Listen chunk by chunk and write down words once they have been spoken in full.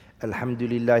الحمد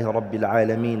لله رب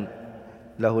العالمين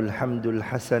له الحمد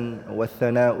الحسن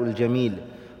والثناء الجميل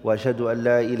وأشهد أن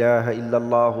لا إله إلا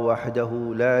الله وحده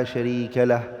لا شريك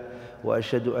له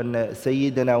وأشهد أن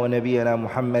سيدنا ونبينا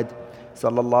محمد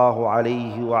صلى الله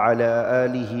عليه وعلى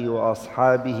آله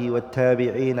وأصحابه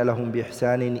والتابعين لهم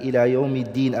بإحسان إلى يوم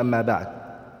الدين أما بعد.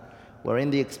 We're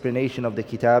in the explanation of the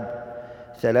kitab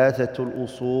ثلاثة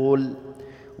الأصول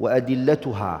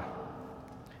وأدلتها,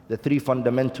 the three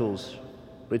fundamentals,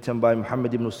 written by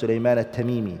Muhammad ibn Sulaiman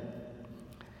al-Tamimi.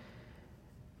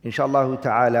 Inshallah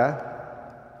ta'ala,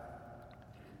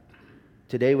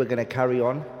 today we're going to carry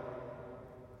on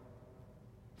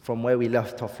from where we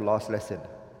left off last lesson.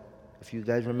 If you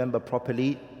guys remember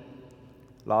properly,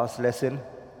 last lesson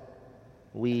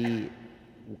we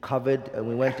covered and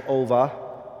we went over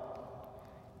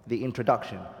the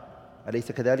introduction.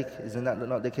 أليس كذلك? Isn't that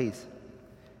not the case?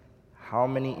 How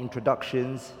many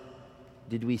introductions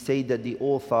did we say that the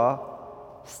author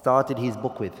started his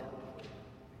book with?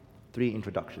 3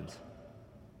 introductions.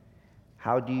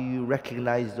 How do you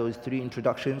recognize those 3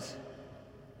 introductions?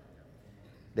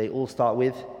 They all start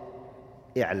with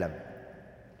i'lam.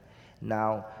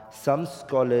 Now, some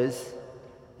scholars,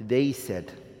 they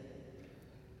said,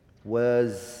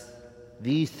 was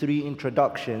these 3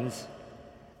 introductions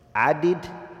added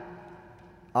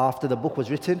after the book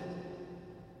was written,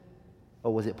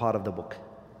 or was it part of the book?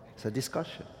 It's a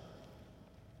discussion.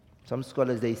 Some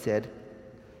scholars, they said,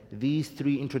 these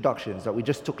 3 introductions that we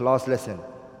just took last lesson,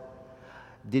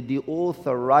 did the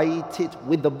author write it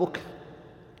with the book?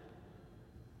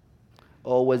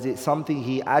 Or was it something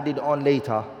he added on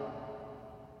later?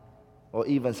 Or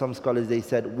even some scholars, they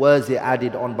said, was it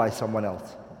added on by someone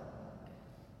else?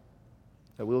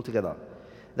 Are we all together?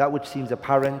 That which seems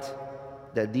apparent,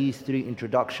 that these 3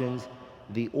 introductions,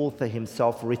 the author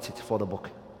himself wrote it for the book.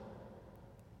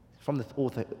 From the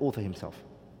author himself.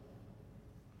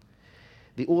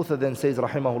 The author then says,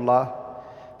 rahimahullah,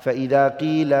 فَإِذَا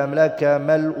قِيلَ لَكَ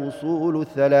مَا الْأُصُولُ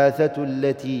الثَّلَاثَةُ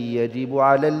الَّتِي يَجِبُ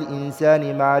عَلَى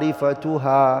الْإِنسَانِ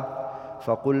مَعْرِفَتُهَا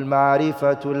فَقُلْ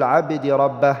مَعْرِفَةُ الْعَبْدِ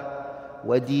رَبَّهُ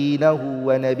وَدِينَهُ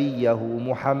وَنَبِيَّهُ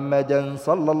مُحَمَّدًا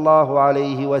صَلَّى اللَّهُ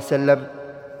عَلَيْهِ وَسَلَّمَ.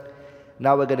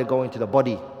 Now we're going to go into the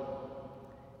body,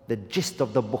 the gist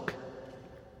of the book.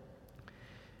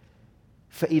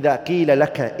 فَإِذَا قِيلَ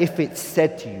لَكَ, if it's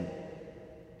said to you,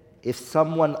 if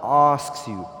someone asks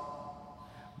you,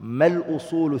 مَا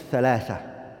الْأُصُولُ الثَّلَاثَةِ,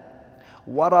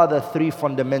 what are the 3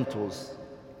 fundamentals?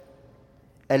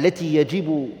 التي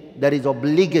يجب, that is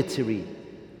obligatory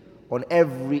on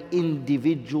every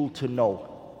individual to know.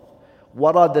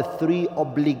 What are the 3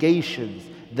 obligations,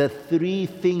 the 3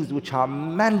 things which are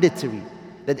mandatory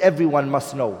that everyone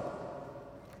must know?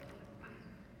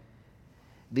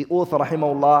 The author,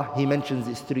 rahimahullah, he mentions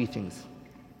these 3 things.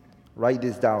 Write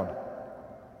this down.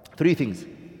 3 things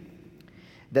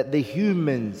that the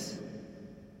humans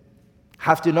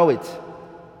have to know it.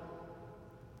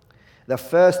 The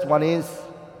first one is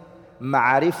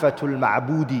معرفة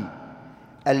المعبود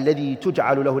الذي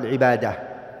تجعل له العبادة.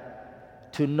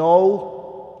 To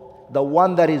know the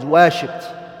one that is worshipped,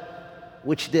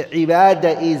 which the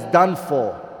ibadah is done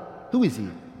for. Who is he?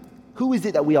 Who is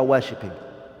it that we are worshipping?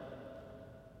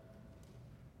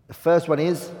 The first one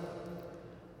is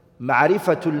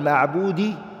معرفة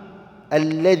المعبود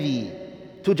الذي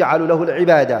تجعل له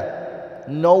العبادة,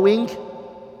 knowing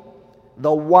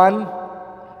the one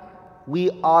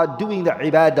we are doing the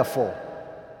ibadah for,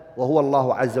 وهو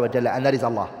الله عز وجل, and that is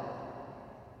Allah.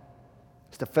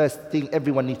 It's the first thing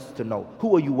everyone needs to know.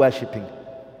 Who are you worshipping?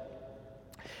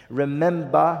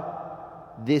 Remember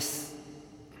this,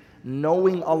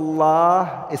 knowing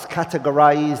Allah is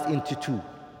categorized into 2.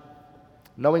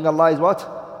 Knowing Allah is what?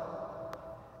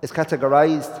 Is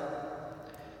categorized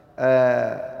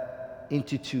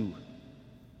into 2.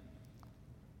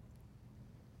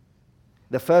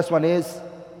 The first one is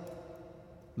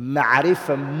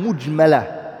ma'rifa mujmala,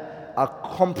 a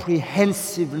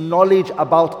comprehensive knowledge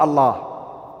about Allah.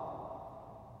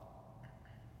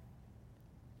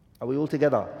 Are we all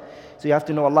together? So you have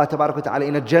to know Allah tabarak wa ta'ala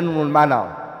in a general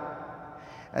manner.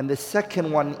 And the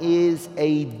second one is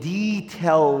a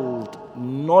detailed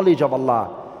knowledge of Allah.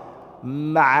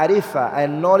 Ma'rifa, a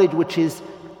knowledge which is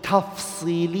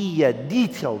tafsiliya,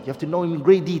 detailed. You have to know him in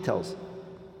great details.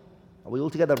 Are we all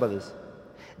together, brothers?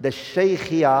 The Shaykh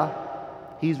here,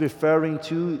 he's referring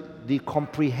to the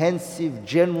comprehensive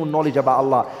general knowledge about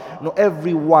Allah. Not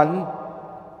everyone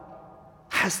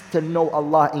has to know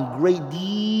Allah in great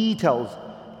details,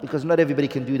 because not everybody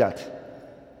can do that.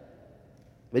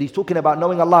 But he's talking about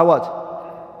knowing Allah what?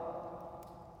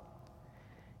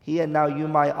 Here now you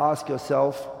might ask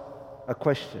yourself a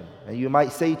question, and you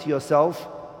might say to yourself,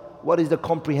 What is the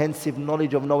comprehensive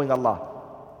knowledge of knowing Allah?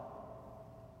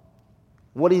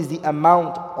 What is the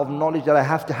amount of knowledge that I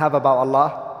have to have about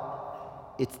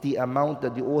Allah? It's the amount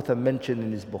that the author mentioned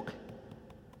in his book.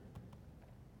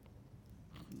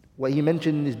 What he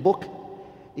mentioned in his book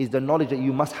is the knowledge that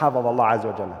you must have of Allah Azza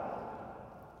wa Jalla.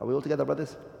 Are we all together,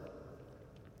 brothers?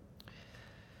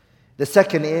 The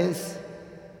second is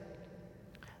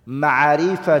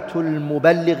معرفة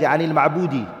المبلغ عن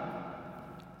المعبود.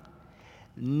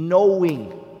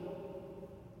 Knowing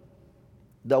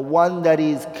the one that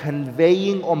is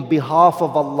conveying on behalf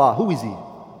of Allah. Who is he?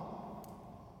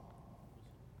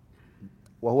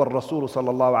 وهو الرسول صلى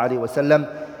الله عليه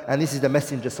وسلم. And this is the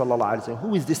messenger صلى الله عليه وسلم.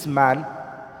 Who is this man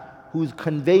who is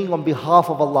conveying on behalf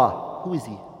of Allah? Who is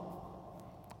he?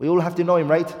 We all have to know him,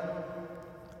 right?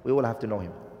 We all have to know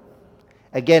him.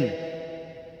 Again,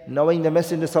 knowing the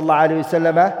messenger صلى الله عليه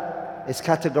وسلم is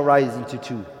categorized into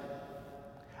two.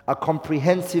 A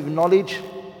comprehensive knowledge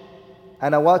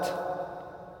and a what?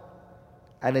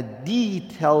 And a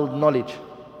detailed knowledge.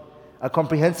 A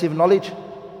comprehensive knowledge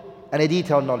and a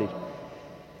detailed knowledge.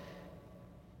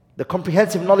 The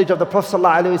comprehensive knowledge of the Prophet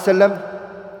ﷺ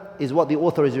is what the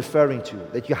author is referring to,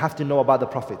 that you have to know about the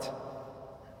Prophet.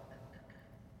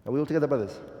 Are we all together,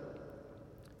 brothers?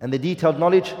 And the detailed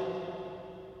knowledge,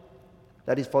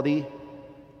 that is for the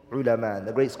ulama,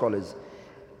 the great scholars,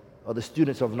 or the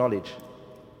students of knowledge.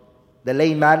 The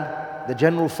layman, the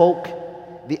general folk,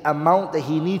 the amount that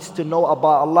he needs to know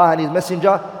about Allah and His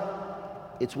Messenger,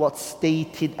 it's what's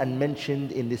stated and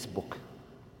mentioned in this book.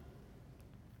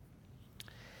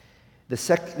 The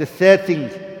third thing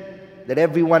that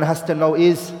everyone has to know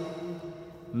is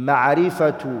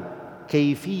معرفة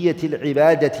كيفية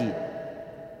العبادة.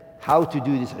 How to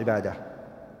do this ibadah.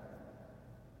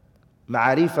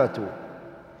 معرفة.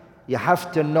 You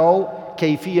have to know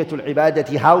كيفية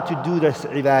العبادة, how to do this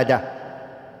ibadah.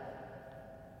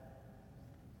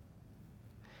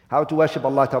 How to worship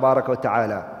Allah Tabaraka wa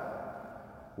Ta'ala.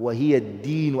 وهي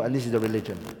الدين, and this is the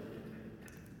religion.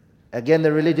 Again,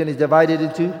 the religion is divided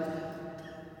into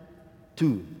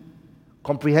two.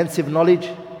 Comprehensive knowledge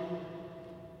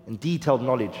and detailed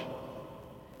knowledge.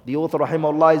 The author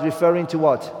rahimahullah is referring to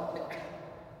what?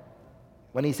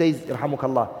 When he says,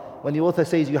 Yarhamukallah, when the author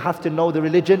says you have to know the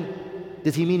religion,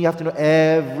 does he mean you have to know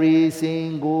every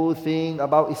single thing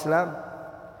about Islam?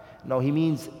 No, he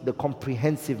means the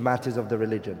comprehensive matters of the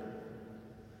religion.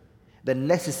 The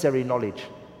necessary knowledge.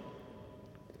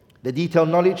 The detailed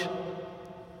knowledge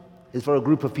is for a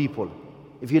group of people.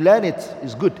 If you learn it,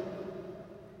 it's good.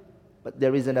 But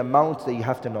there is an amount that you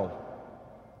have to know.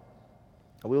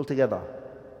 Are we all together?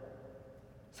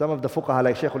 Some of the fuqaha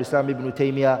like Shaykh al-Islam ibn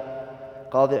Taymiyyah,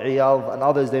 Qadi Iyad and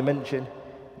others, they mention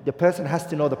the person has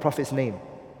to know the Prophet's name.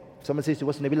 If someone says to you,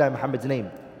 what's Nabiullah Muhammad's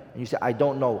name? And you say, I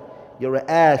don't know. You're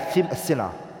a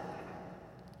sinner.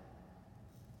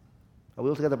 Are we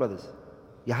all together, brothers?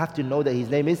 You have to know that his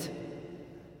name is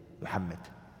Muhammad.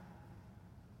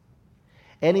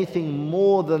 Anything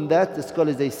more than that, the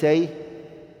scholars, they say,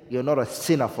 you're not a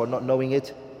sinner for not knowing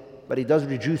it, but it does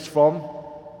reduce from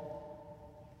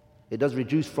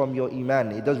your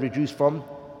iman. It does reduce from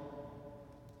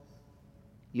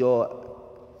your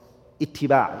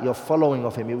ittiba', your following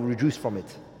of him. It will reduce from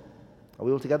it. Are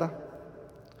we all together?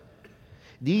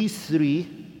 These three,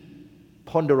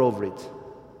 ponder over it.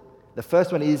 The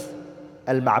first one is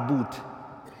al-ma'bud,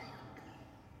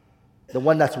 the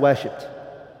one that's worshipped.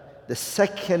 The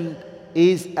second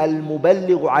is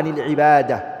al-muballighu 'anil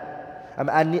ibadah,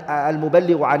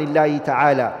 al-muballighu 'anillahi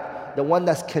ta'ala, the one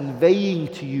that's conveying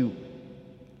to you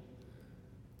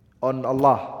on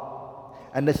Allah.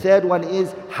 And the third one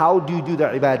is, how do you do the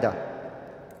ibadah?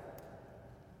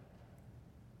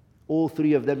 All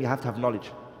three of them you have to have knowledge.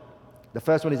 The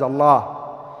first one is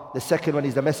Allah, the second one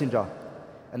is the Messenger,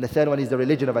 and the third one is the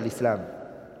religion of Al-Islam.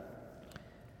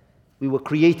 We were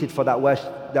created for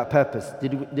that purpose.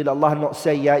 Did Allah not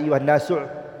say, Ya ayyuhan nasu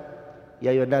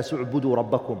ubudu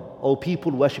rabbakum, O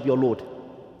people, worship your Lord?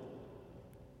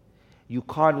 You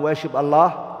can't worship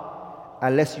Allah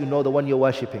unless you know the one you're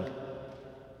worshipping.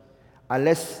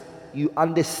 Unless you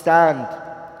understand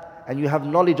and you have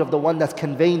knowledge of the one that's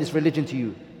conveying this religion to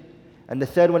you. And the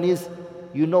third one is,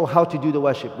 you know how to do the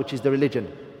worship, which is the religion.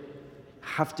 You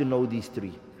have to know these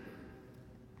three.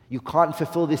 You can't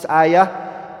fulfill this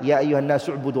ayah, Ya ayyuhan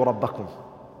nasu ubudu rabbakum.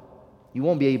 You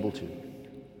won't be able to.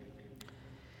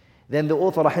 Then the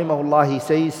author rahimahullah, he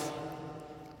says,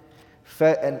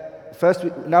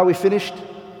 now we finished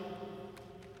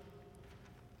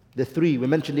the three. We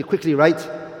mentioned it quickly, right?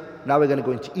 Now we're going to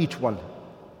go into each one.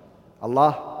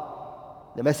 Allah,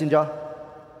 the Messenger,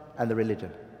 and the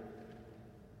religion.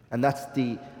 And that's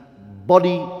the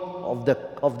body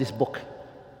of this book.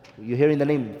 You're hearing the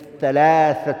name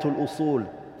Thalathatul Usul,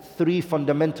 3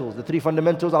 fundamentals. The 3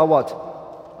 fundamentals are what?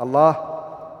 Allah,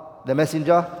 the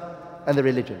Messenger, and the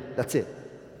religion. That's it.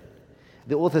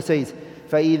 The author says,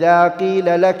 فَإِذَا قِيلَ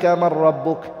لَكَ مَنْ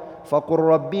رَبُّكَ فَقُلْ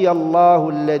رَبِّيَ اللَّهُ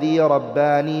الَّذِي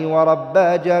رَبَّانِي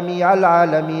وَرَبَّى جَمِيعَ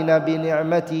الْعَالَمِينَ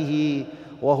بِنِعْمَتِهِ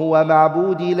وهو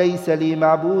معبودي ليس لي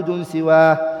معبود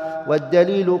سواه.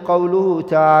 والدليل قوله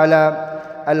تعالى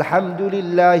الحمد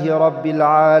لله رب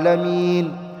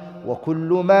العالمين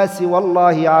وكل ما سوى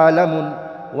الله عالم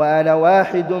وأنا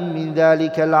واحد من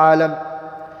ذلك العالم.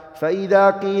 فإذا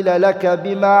قيل لك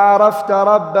بما عرفت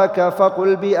ربك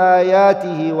فقل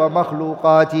بآياته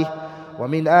ومخلوقاته.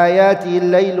 ومن آياته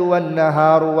الليل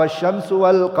والنهار والشمس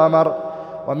والقمر.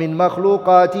 ومن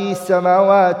مخلوقاته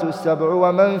السماوات السبع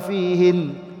ومن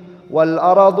فيهن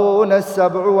والأرضون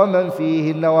السبع ومن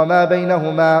فيهن وما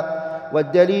بينهما.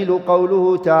 والدليل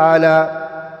قوله تعالى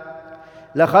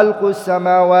لخلق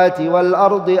السماوات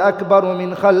والأرض أكبر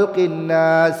من خلق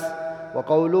الناس.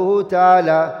 وقوله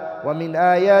تعالى ومن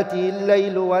آياته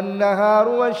الليل والنهار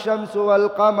والشمس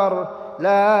والقمر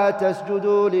لا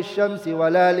تسجدوا للشمس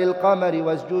ولا للقمر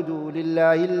واسجدوا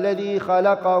لله الذي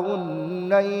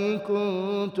خلقهن إن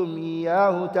كنتم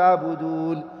إياه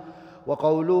تعبدون.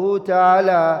 وقوله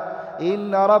تعالى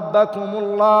إن ربكم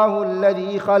الله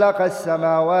الذي خلق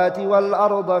السماوات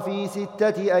والأرض في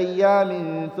 6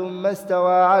 أيام ثم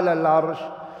استوى على العرش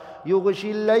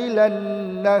يغشي الليل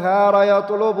النهار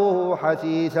يطلبه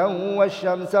حثيثا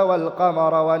والشمس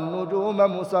والقمر والنجوم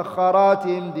مسخرات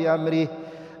بأمره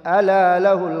ألا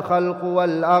له الخلق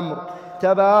والأمر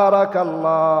تبارك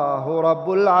الله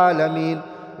رب العالمين.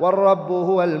 والرب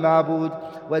هو المعبود.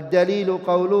 والدليل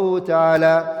قوله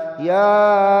تعالى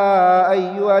يا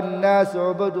أيها الناس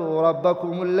اعبدوا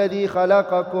ربكم الذي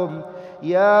خلقكم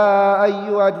يا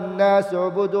أيها الناس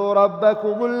اعبدوا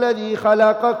ربكم الذي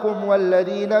خلقكم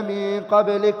والذين من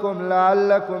قبلكم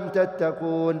لعلكم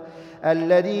تتقون.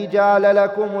 الذي جعل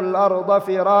لكم الأرض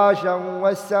فراشا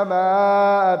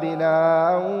والسماء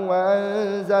بناء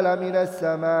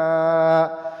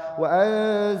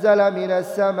وأنزل من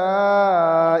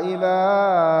السماء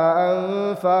ماء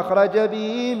فأخرج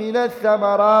به من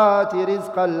الثمرات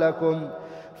رزقا لكم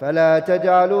فلا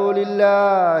تجعلوا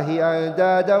لله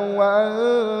أندادا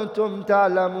وأنتم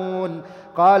تعلمون.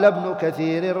 قال ابن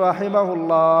كثير رحمه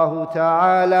الله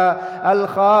تعالى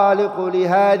الخالق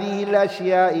لهذه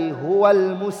الأشياء هو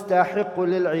المستحق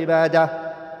للعبادة.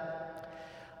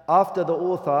 After the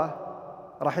author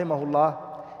rahimahullah,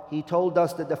 he told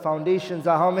us that the foundations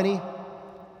are how many?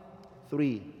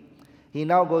 3. He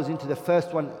now goes into the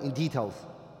first one in details.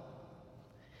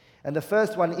 And the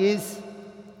first one is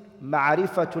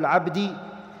ma'rifatul abdi,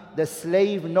 the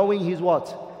slave knowing his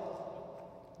what?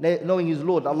 Knowing his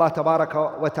Lord, Allah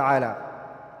Tabaraka wa Ta'ala.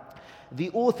 The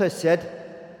author said,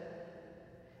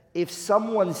 if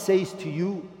someone says to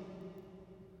you,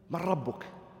 Man Rabbuk,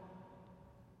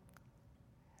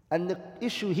 and the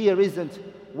issue here isn't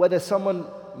whether someone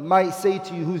might say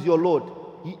to you, who's your Lord?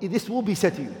 This will be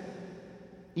said to you.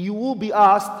 You will be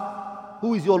asked,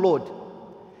 who is your Lord?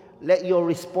 Let your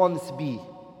response be,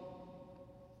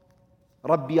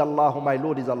 Rabbi Allahu, my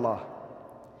Lord is Allah.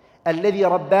 Alladhi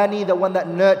Rabbani, the one that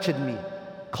nurtured me,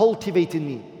 cultivated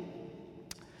me.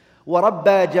 Wa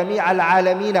Rabba Jami'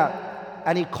 al-Alamina,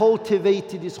 and he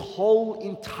cultivated this whole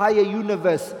entire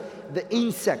universe, the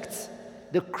insects,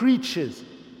 the creatures,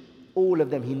 all of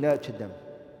them, he nurtured them.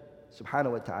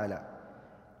 Subhanahu wa ta'ala.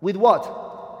 With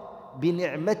what?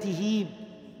 Bi-ni'matihi,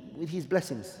 with his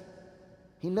blessings.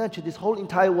 He nurtured this whole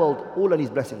entire world, all on his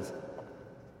blessings.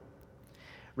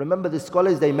 Remember the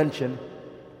scholars, they mention,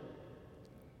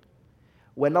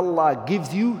 when Allah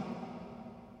gives you,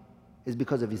 it's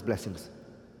because of his blessings.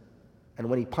 And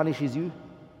when he punishes you,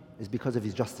 it's because of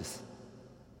his justice.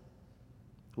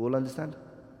 You all understand?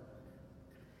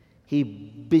 He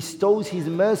bestows his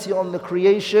mercy on the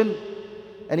creation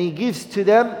and he gives to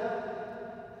them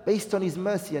based on his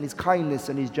mercy and his kindness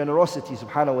and his generosity,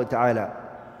 subhanahu wa ta'ala.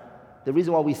 The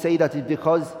reason why we say that is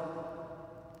because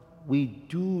we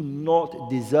do not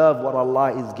deserve what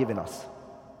Allah is giving us.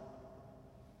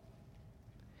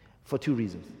 For 2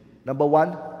 reasons. Number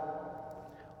 1,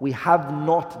 we have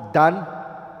not done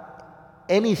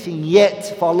anything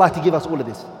yet for Allah to give us all of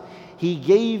this. He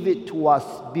gave it to us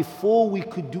before we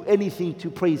could do anything to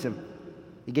praise Him.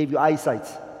 He gave you eyesight,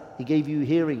 He gave you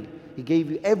hearing, He gave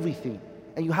you everything,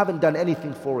 and you haven't done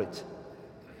anything for it.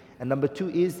 And number 2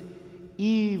 is,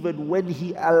 even when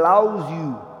He allows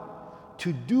you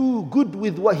to do good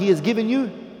with what He has given you,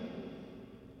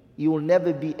 you will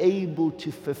never be able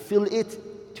to fulfill it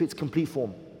to its complete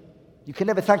form. You can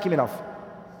never thank Him enough.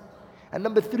 And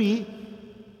number three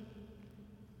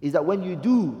is that when you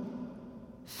do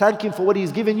thank Him for what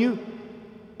He's given you,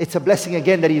 it's a blessing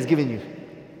again that He's given you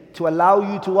to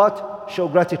allow you to what? Show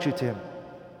gratitude to Him.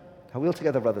 Are we all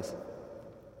together, brothers?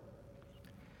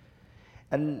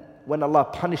 And when Allah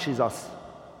punishes us,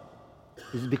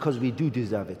 it's because we do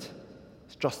deserve it.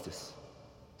 It's justice.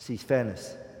 It's His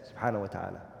fairness, subhanahu wa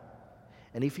ta'ala.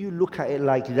 And if you look at it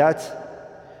like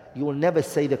that, you will never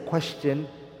say the question,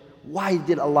 why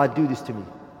did Allah do this to me?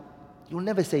 You will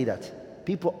never say that.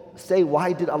 People say,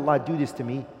 why did Allah do this to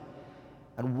me?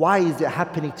 And why is it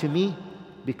happening to me?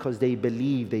 Because they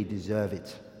believe they deserve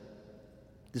it.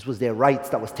 This was their rights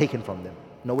that was taken from them.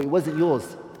 No, it wasn't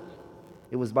yours.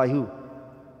 It was by who?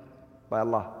 By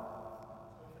Allah.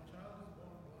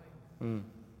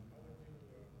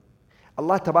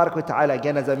 Allah Tabarak wa Ta'ala,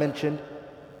 again as I mentioned,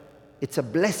 it's a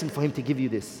blessing for Him to give you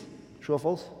this. True or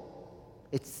false?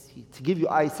 It's to give you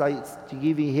eyesight, to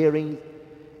give you hearing.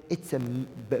 It's a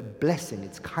blessing,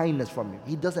 it's kindness from Him.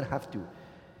 He doesn't have to.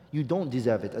 You don't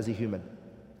deserve it as a human.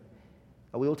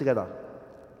 Are we all together?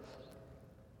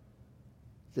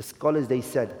 The scholars, they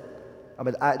said,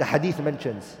 the hadith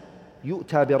mentions,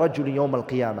 يُؤْتَى بِرَجُلٍ يَوْمَ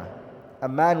الْقِيَامَةِ. A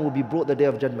man will be brought the day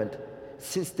of judgment.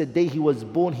 Since the day he was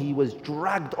born, he was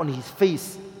dragged on his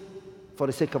face for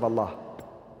the sake of Allah.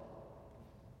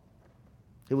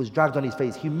 He was dragged on his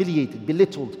face, humiliated,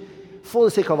 belittled for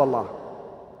the sake of Allah.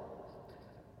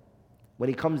 When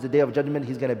he comes the day of judgment,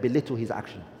 he's going to belittle his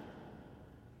action.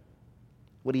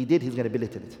 What he did, he's going to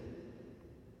belittle it.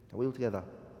 Are we all together?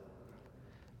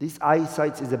 This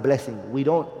eyesight is a blessing. We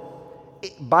don't,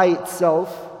 by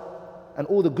itself, and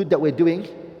all the good that we're doing,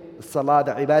 the salah,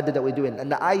 the ibadah that we're doing,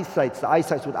 and the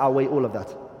eyesight would outweigh all of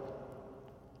that.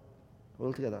 We're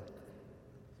all together.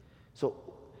 So,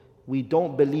 we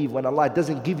don't believe when Allah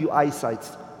doesn't give you eyesight,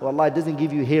 or Allah doesn't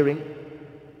give you hearing,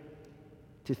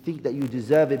 to think that you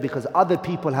deserve it because other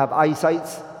people have eyesight.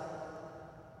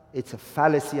 It's a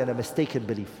fallacy and a mistaken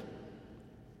belief.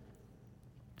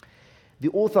 The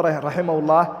author,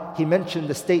 rahimahullah, he mentioned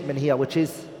the statement here, which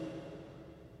is,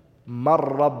 Mar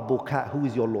Rabbuka, who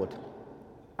is your Lord?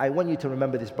 I want you to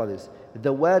remember this, brothers.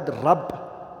 The word Rabb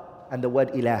and the word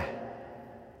Ilah.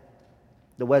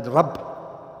 The word Rabb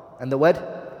and the word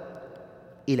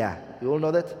Ilah. You all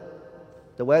know that?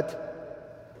 The word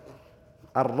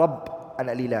Ar-Rabb and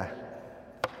Al-Ilah.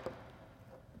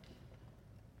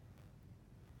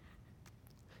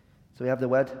 So we have the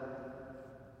word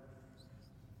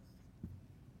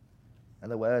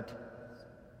and the word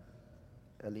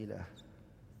Al-Ilah.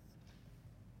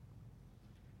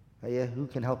 Yeah, who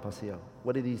can help us here?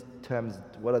 What are these terms?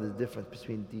 What are the difference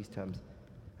between these terms?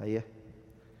 Yeah.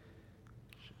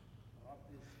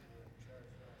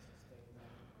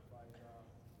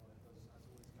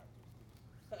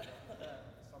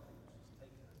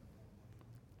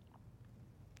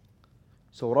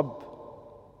 So Rabb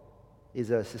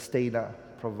is a sustainer,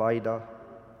 provider,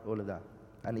 all of that.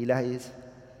 And Ilah is?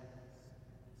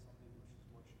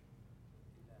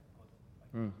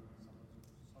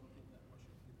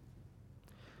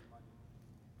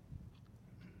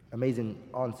 Amazing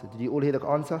answer. Did you all hear the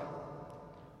answer?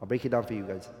 I'll break it down for you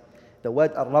guys. The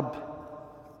word Ar-Rabb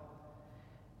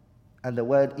and the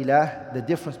word Ilah, the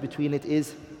difference between it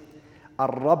is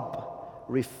Ar-Rabb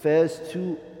refers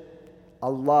to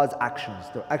Allah's actions,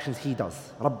 the actions He does.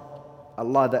 Rabb,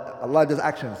 Allah does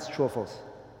actions, true or false?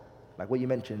 Like what you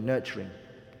mentioned, nurturing,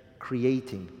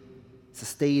 creating,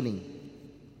 sustaining.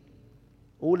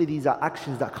 All of these are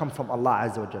actions that come from Allah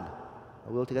Azza wa Jalla.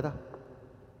 Are we all together?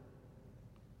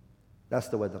 That's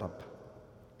the word Rabb.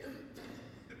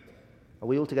 Are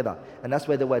we all together? And that's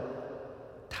where the word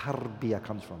Tarbiyah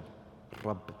comes from.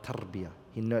 Rabb, Tarbiyah.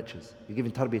 He nurtures. You're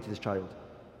giving Tarbiyah to this child.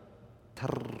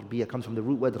 Tarbiyah comes from the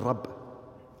root word Rabb.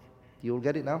 Do you all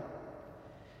get it now?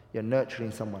 You're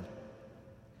nurturing someone.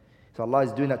 So Allah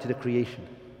is doing that to the creation.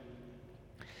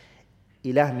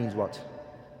 Ilah means what?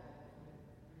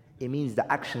 It means the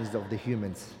actions of the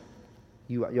humans.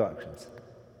 Your actions.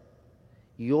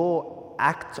 Your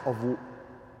act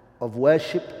of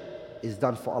worship is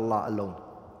done for Allah alone.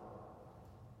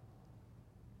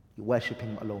 You worship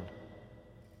Him alone.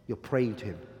 You're praying to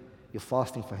Him. You're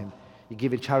fasting for Him. You're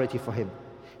giving charity for Him.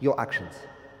 Your actions.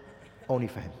 Only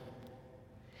for Him.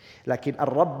 Like in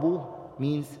Ar-Rabbu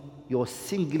means you're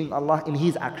singling Allah in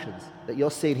His actions. That you're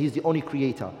saying He's the only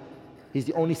creator. He's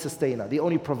the only sustainer, the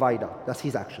only provider. That's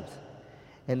His actions.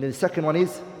 And the second one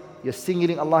is, you're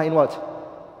singling Allah in what?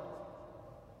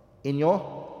 In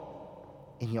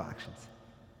your actions.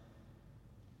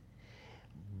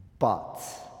 But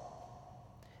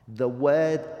the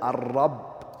word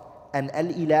Ar-Rabb and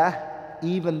Al-Ilah,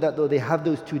 even though they have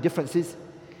those two differences,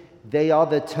 They are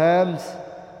the terms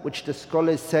which the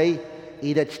scholars say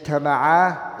إذا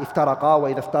اجتمعا افترقا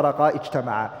وإذا افترقا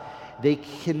اجتمعا. They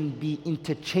can be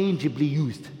interchangeably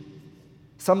used.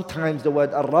 Sometimes the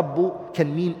word Ar-Rabbu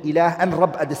can mean Ilah and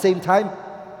Rabb at the same time,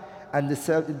 and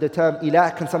the term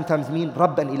Ilah can sometimes mean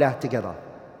Rabb and Ilah together.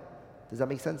 Does that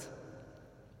make sense?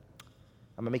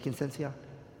 Am I making sense here?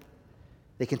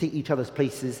 They can take each other's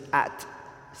places at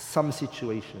some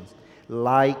situations.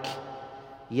 Like,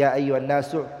 Ya ayyuhan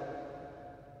nasu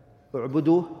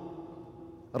u'budu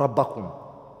rabbakum.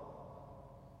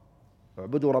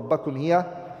 U'budu rabbakum here,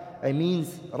 it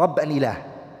means Rabb and Ilah.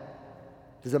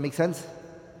 Does that make sense?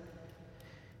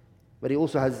 But it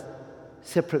also has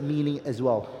separate meaning as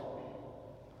well.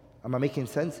 Am I making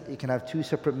sense? It can have two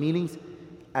separate meanings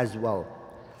as well.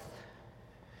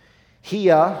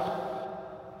 Here,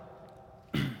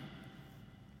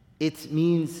 it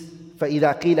means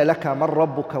فَإِذَا قِيلَ لَكَ مَنْ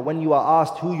رَبُّكَ. When you are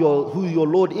asked who your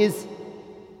Lord is,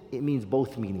 it means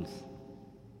both meanings.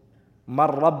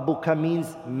 مَنْ رَبُّكَ means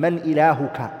مَنْ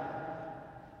إِلَهُكَ,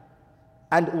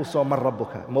 and also مَنْ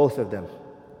رَبُّكَ, both of them.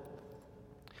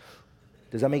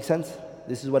 Does that make sense?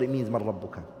 This is what it means, مَنْ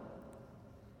رَبُّكَ.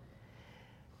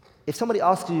 If somebody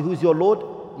asks you who's your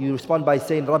Lord, you respond by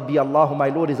saying Rabbi Allah, my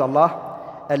Lord is Allah.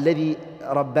 الذي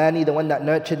رباني, the one that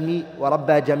nurtured me.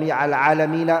 وَرَبَّى جَمِيعَ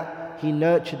الْعَالَمِينَ, he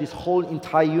nurtured this whole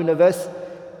entire universe.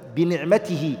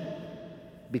 بِنِعْمَتِهِ,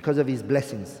 because of his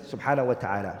blessings, subhanahu wa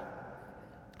ta'ala.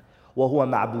 وَهُوَ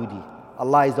مَعْبُودِي,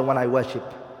 Allah is the one I worship.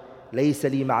 لَيْسَ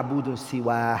لِي مَعْبُودٌ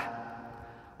سِوَاهُ,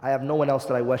 I have no one else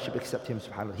that I worship except him,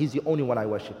 subhanAllah. He's the only one I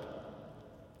worship.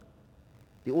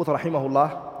 The author,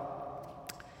 rahimahullah,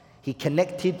 he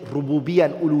connected rububiyyah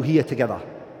and uluhiyyah together.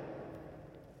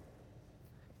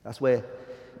 That's where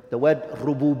the word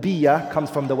rububiyyah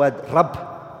comes from the word Rabb,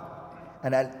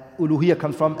 and uluhiyyah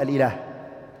comes from al-ilah.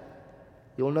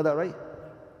 You all know that, right?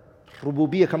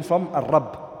 Rububiyyah comes from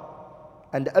al-Rabb,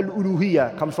 and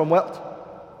al-uluhiyyah comes from what?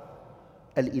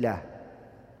 Al-ilah.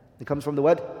 It comes from the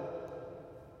word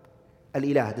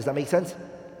al-ilah. Does that make sense?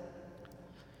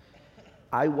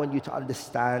 I want you to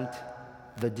understand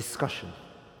the discussion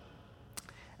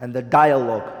and the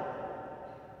dialogue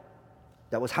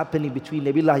that was happening between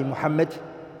Nabiullah Muhammad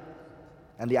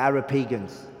and the Arab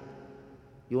pagans.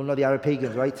 You all know the Arab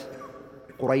pagans, right?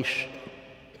 Quraysh.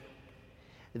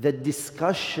 The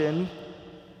discussion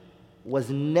was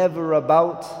never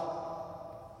about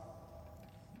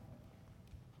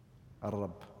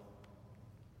Ar-Rabb.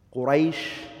 Quraysh,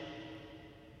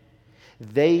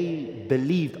 they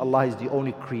believed Allah is the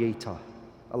only creator,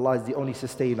 Allah is the only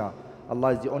sustainer, Allah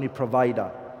is the only provider.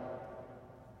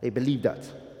 They believed that.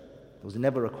 There was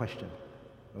never a question.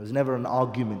 There was never an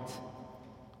argument.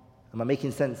 Am I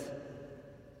making sense?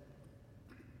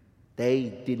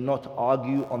 They did not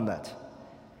argue on that.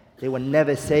 They were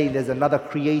never saying there's another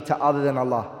creator other than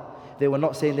Allah. They were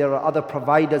not saying there are other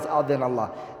providers other than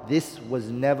Allah. This was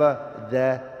never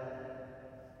the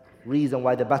reason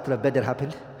why the Battle of Badr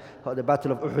happened, or the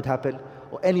Battle of Uhud happened,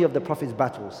 or any of the Prophet's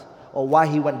battles, or why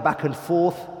he went back and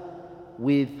forth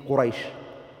with Quraysh.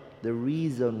 The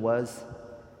reason was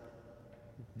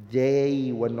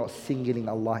they were not singling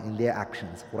Allah in their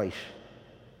actions, Quraysh.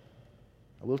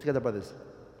 Are we all together, brothers?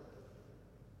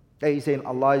 They're saying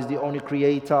Allah is the only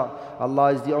creator,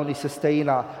 Allah is the only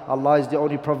sustainer, Allah is the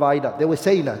only provider. They were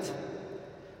saying that.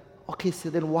 Okay,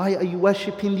 so then why are you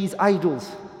worshipping these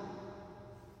idols?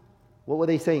 What were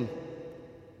they saying?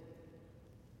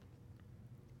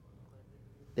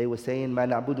 They were saying, مَا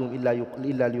نَعْبُدُهُمْ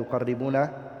إِلَّا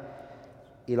لِيُقَرِّبُونَ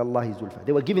إِلَى اللَّهِ زُلْفَى.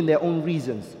 They were giving their own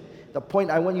reasons. The point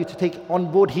I want you to take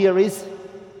on board here is,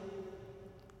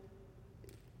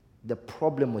 the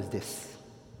problem was this: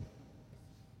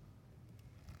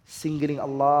 singling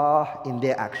Allah in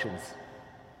their actions.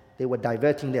 They were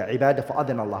diverting their ibadah for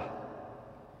other than Allah.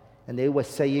 And they were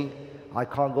saying, I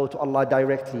can't go to Allah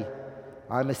directly.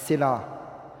 I'm a sinner.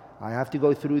 I have to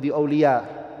go through the awliya.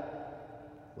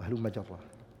 We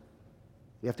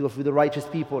have to go through the righteous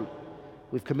people.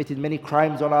 We've committed many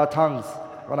crimes on our tongues,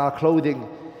 on our clothing.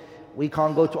 We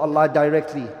can't go to Allah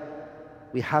directly.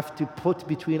 We have to put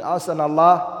between us and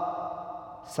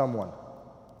Allah someone.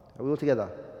 Are we all together?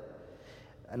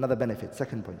 Another benefit,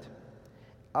 second point.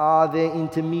 Are there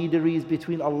intermediaries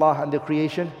between Allah and the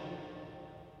creation?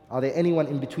 Are there anyone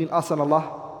in between us and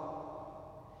Allah?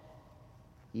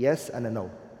 Yes and a no.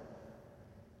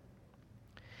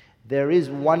 There is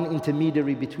one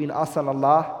intermediary between us and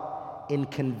Allah in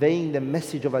conveying the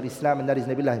message of our Islam, and that is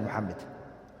Nabiullah Muhammad.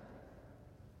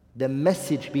 The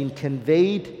message being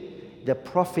conveyed, the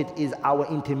Prophet is our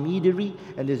intermediary,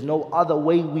 and there's no other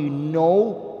way we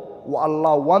know what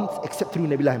Allah wants except through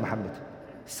Nabiullah Muhammad.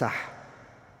 Sah.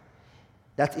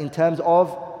 That's in terms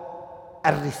of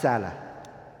الرسالة.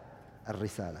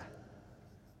 الرسالة.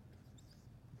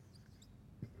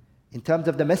 In terms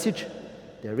of the message,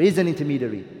 there is an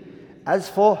intermediary. As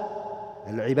for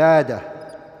al-ibadah,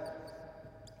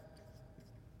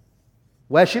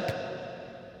 worship,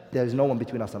 there is no one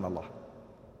between us and Allah.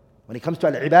 When it comes to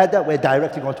al-ibadah, we're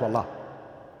directly going to Allah.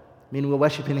 Meaning we're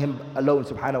worshipping Him alone,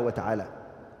 subhanahu wa ta'ala.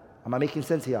 Am I making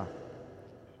sense here?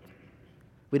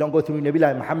 We don't go through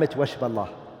Nabiullah Muhammad to worship Allah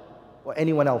or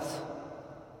anyone else.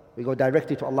 We go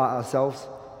directly to Allah ourselves,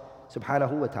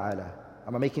 subhanahu wa ta'ala.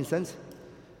 Am I making sense?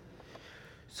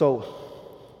 So,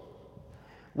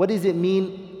 what does it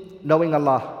mean knowing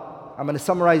Allah? I'm going to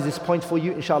summarize this point for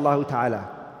you, inshaAllah ta'ala.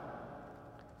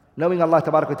 Knowing Allah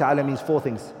tabarak wa ta'ala means 4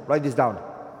 things. Write this down.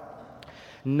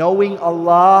 Knowing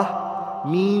Allah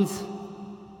means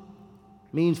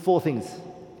 4 things.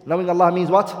 Knowing Allah means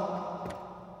what?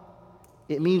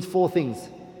 It means 4 things.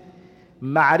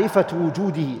 Ma'rifatu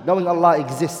wujudihi, knowing Allah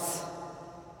exists.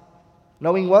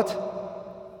 Knowing what?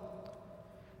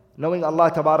 Knowing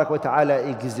Allah tabarak wa ta'ala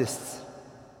exists.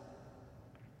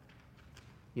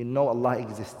 You know Allah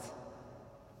exists.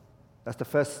 That's the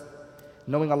first.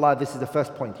 Knowing Allah, this is the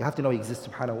first point. You have to know He exists,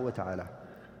 subhanahu wa ta'ala.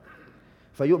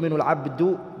 فَيُؤْمِنُ الْعَبْدُ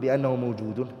بِأَنَّهُ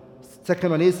مَوْجُودٌ.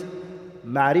 Second one is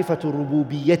مَعْرِفَةُ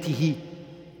رُبُوبِيَّتِهِ.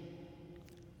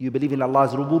 You believe in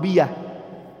Allah's rububiyyah.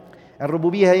 And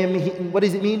rububiyyah, what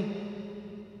does it mean?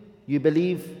 You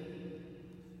believe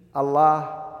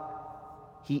Allah,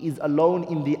 He is alone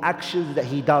in the actions that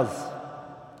He does.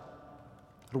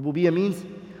 Rububiyyah means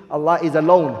Allah is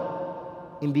alone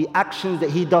in the actions that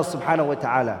He does, subhanahu wa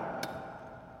ta'ala.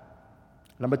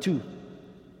 Number 3,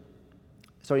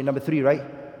 right?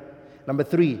 Number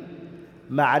 3,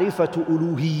 ma'rifatu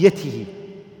uluhiyyatihi.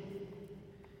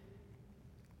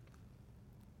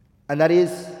 And that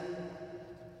is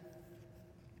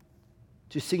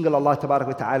to single Allah tabarak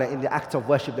wa ta'ala in the acts of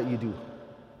worship that you do.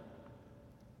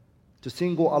 To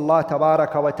single Allah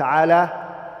tabarak wa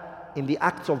ta'ala in the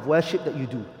acts of worship that you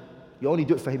do. You only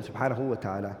do it for Him, subhanahu wa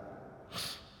ta'ala.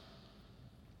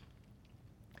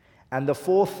 And the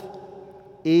 4th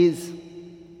is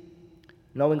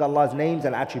knowing Allah's names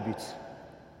and attributes.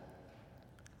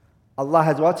 Allah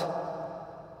has what?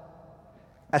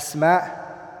 Asma.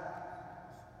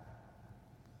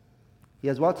 He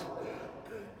has what?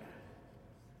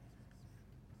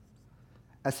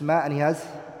 Asma, and He has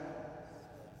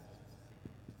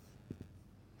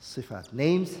Sifat,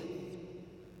 names.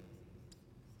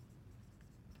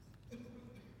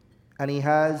 And He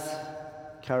has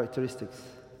characteristics.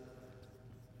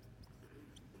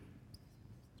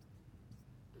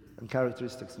 And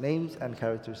characteristics, names and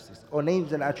characteristics, or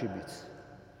names and attributes.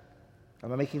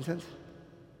 Am I making sense?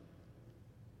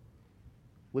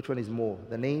 Which one is more,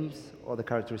 the names or the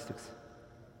characteristics?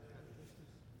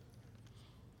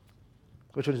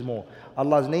 Which one is more,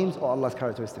 Allah's names or Allah's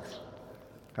characteristics?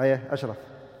 Hiya, Ashraf.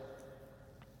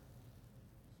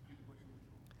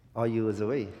 Oh, you was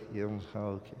away.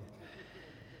 Okay.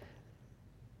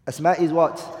 Asma is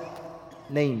what?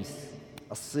 Names.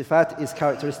 As-sifat is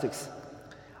characteristics.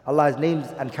 Allah has names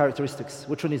and characteristics.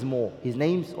 Which one is more, His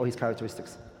names or His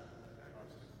characteristics?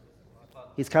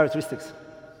 His characteristics.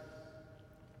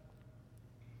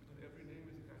 Every name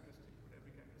is a characteristic, but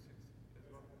every characteristic is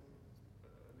not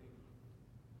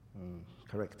a name.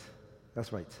 Correct.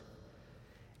 That's right.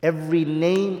 Every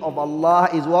name of Allah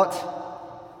is what?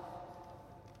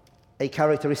 A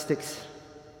characteristics.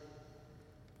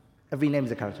 Every name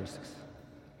is a characteristics.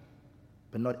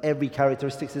 But not every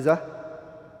characteristics is a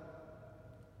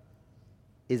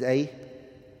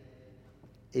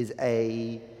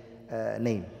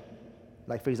name.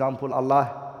 Like for example, Allah,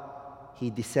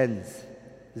 He descends.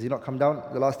 Does He not come down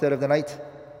the last third of the night?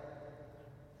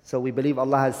 So we believe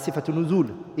Allah has sifatul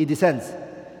nuzul. He descends.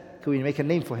 Can we make a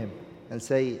name for Him and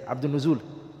say Abdul Nuzul?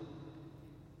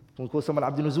 Can we call someone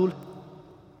Abdul Nuzul?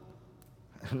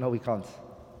 No, we can't.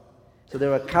 So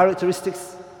there are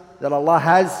characteristics that Allah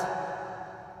has.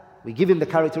 We give Him the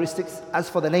characteristics. As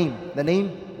for the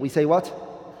name, we say what?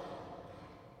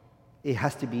 It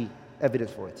has to be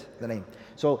evidence for it, the name.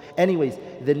 So anyways,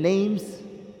 the names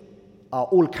are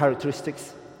all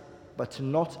characteristics, but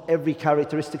not every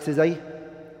characteristic is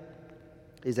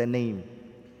a name.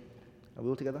 Are we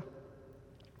all together?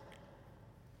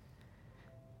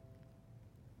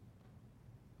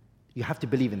 You have to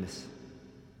believe in this.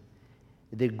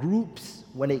 The groups,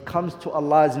 when it comes to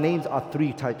Allah's names, are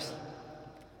 3 types.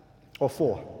 Or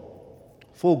 4.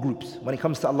 4 groups when it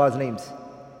comes to Allah's names.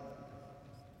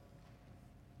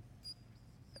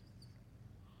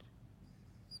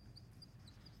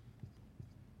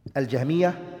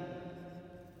 Al-Jahmiyyah,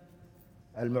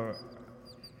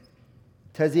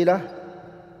 Mu'tazila,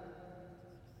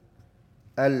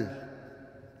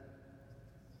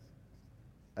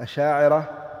 Asha'ira,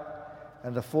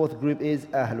 and the fourth group is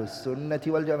Ahlus Sunnati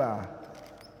wal Jama'ah.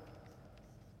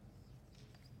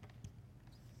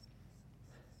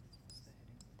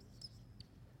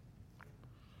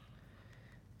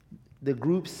 The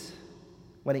groups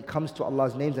when it comes to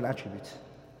Allah's names and attributes.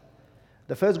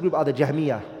 The first group are the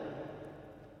Jahmiyyah.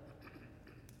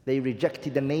 They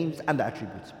rejected the names and the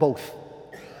attributes, both.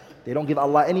 They don't give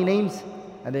Allah any names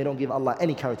and they don't give Allah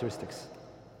any characteristics.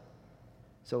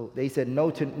 So they said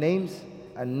no to names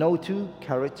and no to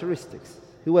characteristics.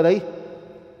 Who are they?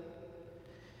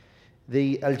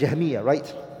 The Al-Jahmiyyah,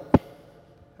 right?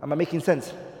 Am I making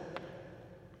sense?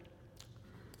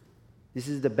 This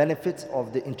is the benefits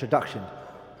of the introduction.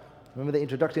 Remember the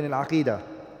introduction in Aqidah?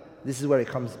 This is where it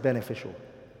comes beneficial.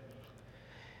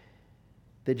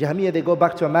 The Jahmiyyah, they go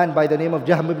back to a man by the name of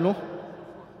Jahm ibn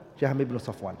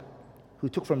Safwan, who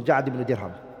took from Ja'd ibn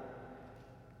Dirham.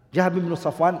 Jahm ibn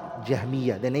Safwan,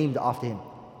 Jahmiyyah, they're named after him.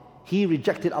 He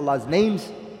rejected Allah's names,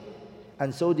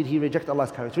 and so did he reject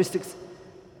Allah's characteristics.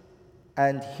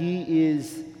 And he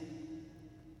is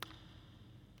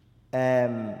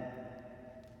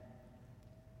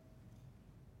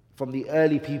from the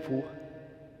early people,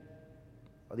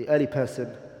 or the early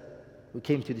person who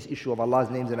came to this issue of Allah's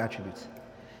names and attributes.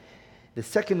 The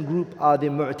second group are the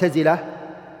Mu'tazila,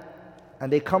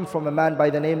 and they come from a man by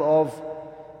the name of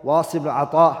Wasil ibn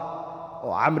Ata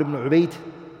or Amr ibn Ubayd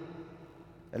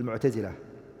al-Mu'tazila.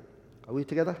 Are we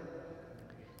together?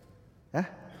 Huh?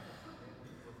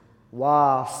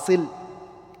 Wasil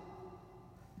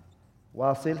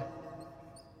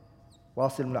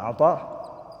ibn Ata,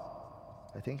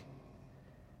 I think,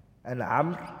 and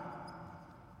Amr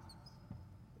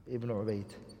ibn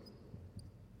Ubayd.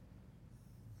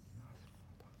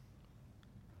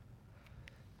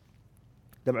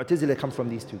 The Mu'tazila come from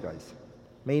these two guys,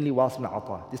 mainly Wasil ibn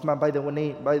Ata. This man, by the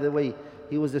way,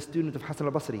 he was a student of Hassan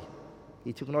al-Basri.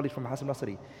 He took knowledge from Hassan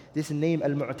al-Basri. This name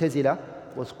al-Mu'tazila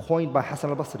was coined by Hassan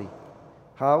al-Basri.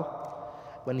 How?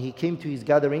 When he came to his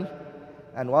gathering,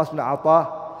 and Wasil ibn Ata,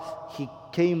 he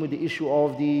came with the issue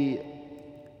of the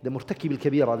murtakib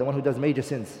al-kabira, the one who does major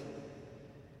sins.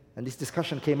 And this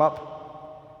discussion came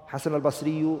up. Hassan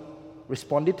al-Basri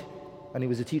responded, and he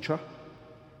was a teacher,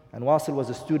 and Wasil was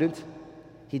a student.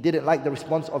 He didn't like the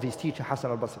response of his teacher,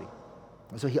 Hassan al-Basri.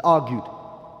 And so he argued.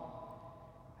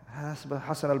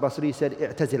 Hassan al-Basri said,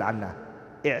 "I'tazil anna.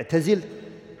 I'tazil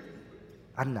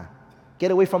anna.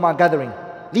 Get away from our gathering.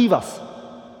 Leave us."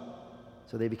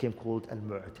 So they became called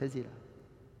al-Mu'tazila.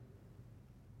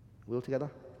 We all together?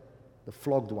 The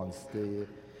flogged ones. So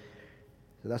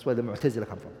that's where the Mu'tazila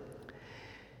come from.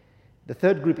 The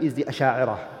third group is the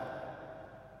Asha'ira.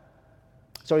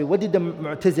 Sorry, what did the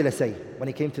Mu'tazila say when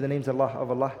it came to the names of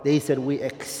Allah? They said, we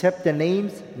accept the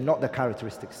names, not the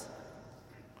characteristics.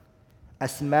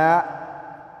 Asma'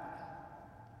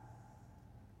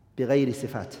 bighayri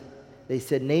sifat. They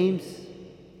said names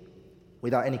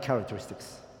without any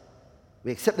characteristics.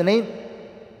 We accept the name,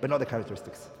 but not the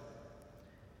characteristics.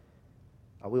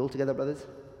 Are we all together, brothers?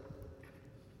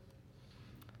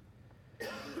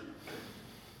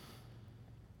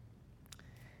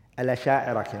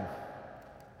 Al-Asha'ira came,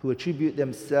 who attribute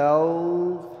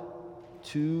themselves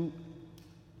to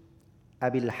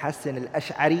Abil Hassan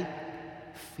al-Ash'ari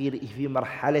في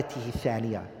مرحلته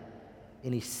الثانية,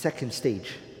 in his second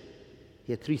stage.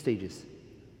 He had 3 stages.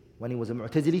 When he was a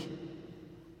Mu'tazili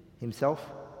himself,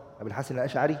 Abil Hassan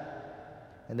al-Ash'ari,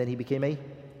 and then he became a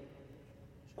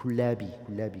Kullabi.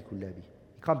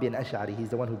 He can't be an Ash'ari, he's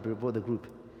the one who brought the group.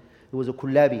 He was a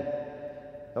Kullabi.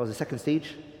 That was the second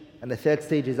stage. And the third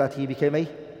stage is that he became a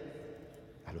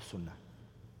Ahlus Sunnah.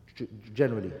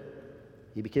 Generally,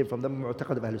 he became from the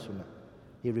Mu'taqad of Ahlus Sunnah.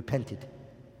 He repented.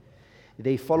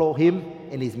 They follow him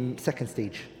in his second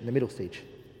stage, in the middle stage.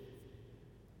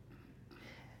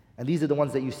 And these are the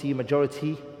ones that you see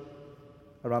majority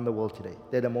around the world today.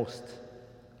 They're the most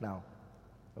now.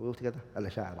 Are we all together?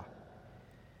 Al-Asha'ira.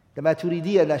 The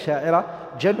Maturidiyya and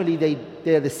Asha'ira, generally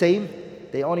they're the same.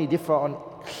 They only differ on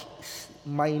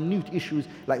minute issues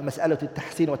like mas'alatu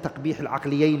al-tahsin wa taqbih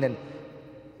al-aqliyayn and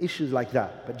issues like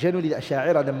that. But generally the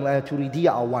Asha'ira and the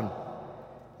Maturidiyya are one.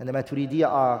 And the Maturidiyya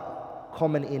are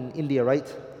common in India, right?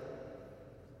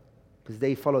 Because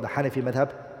they follow the Hanafi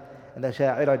madhab, and the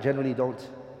Asha'ira generally don't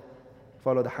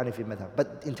follow the Hanafi madhab.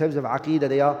 But in terms of Aqeedah,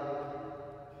 they are,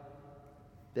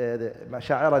 the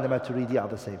Asha'ira and the Maturidiyya are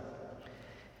the same.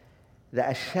 The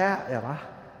Asha'ira,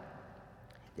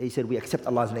 they said, we accept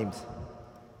Allah's names.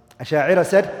 Asha'ira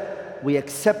said, we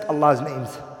accept Allah's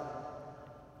names.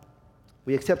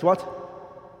 We accept what?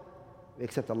 We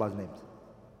accept Allah's names.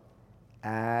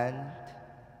 And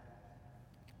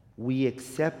we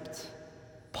accept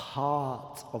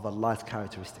part of Allah's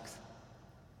characteristics.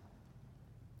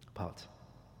 Part.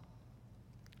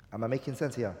 Am I making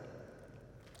sense here?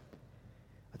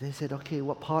 But they said, okay,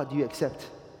 what part do you accept?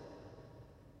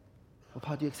 What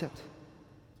part do you accept?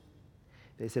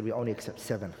 They said, we only accept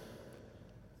 7.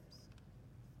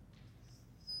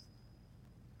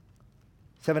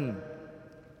 7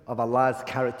 of Allah's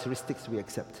characteristics we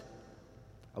accept.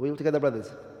 Are we all together, brothers?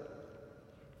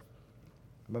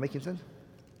 Am I making sense?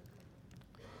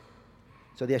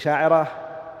 So the Asha'ira,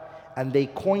 and they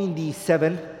coined these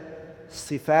 7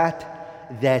 Sifat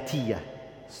Dhatiyya.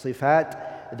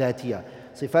 Sifat Dhatiyya.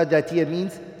 Sifat Dhatiyya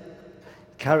means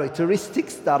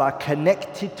characteristics that are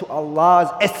connected to Allah's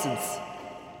essence.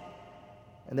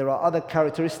 And there are other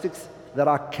characteristics that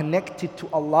are connected to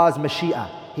Allah's Mashi'ah.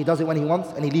 He does it when He wants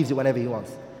and He leaves it whenever He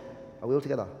wants. Are we all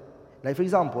together? Like for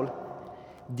example,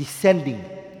 descending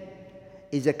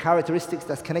is a characteristic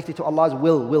that's connected to Allah's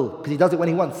will, because He does it when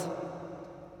He wants.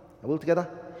 Are we all together?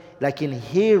 Like in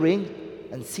hearing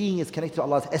and seeing is connected to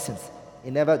Allah's essence.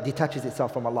 It never detaches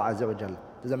itself from Allah Azza wa Jalla.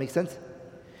 Does that make sense?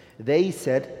 They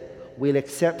said, we'll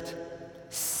accept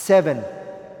 7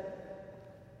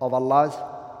 of Allah's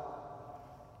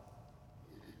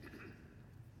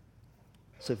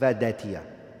Sifat Dhatiyya.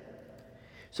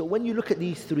 So when you look at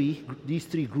these three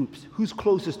groups, who's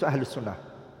closest to Ahlul Sunnah?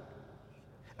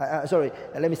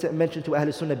 Let me mention to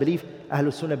Ahlul Sunnah belief.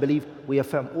 Ahlul Sunnah believe we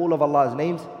affirm all of Allah's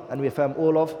names and we affirm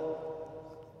all of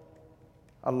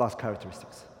Allah's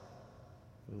characteristics.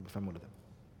 We affirm all of them.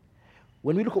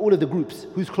 When we look at all of the groups,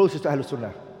 who's closest to Ahlul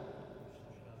Sunnah?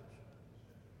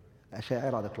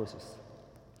 Asha'ira are the closest.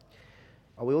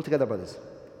 Are we all together, brothers?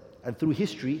 And through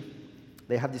history,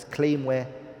 they have this claim where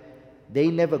they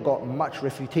never got much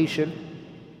refutation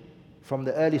from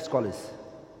the early scholars,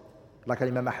 like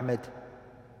Imam Ahmed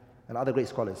and other great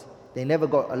scholars. They never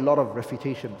got a lot of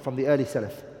refutation from the early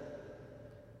Salaf.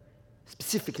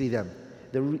 Specifically them,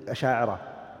 the Asha'ira,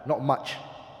 not much.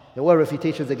 There were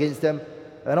refutations against them,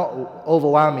 they're not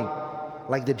overwhelming,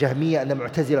 like the Jahmiyyah and the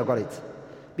Mu'tazila got it.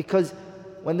 Because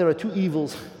when there are 2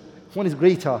 evils, one is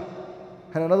greater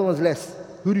and another one's less,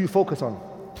 who do you focus on?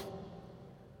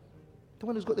 The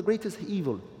one who's got the greatest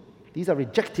evil. These are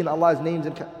rejecting Allah's names.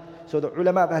 So the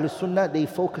ulama of Ahlul Sunnah, they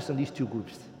focus on these 2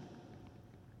 groups.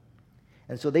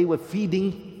 And so they were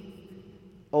feeding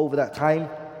over that time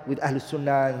with Ahlul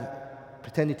Sunnah and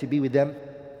pretending to be with them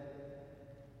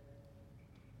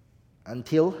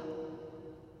until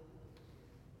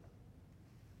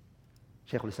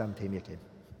Shaykh al-Islam Taymiyyah came.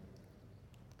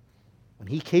 When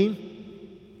he came,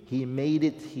 he made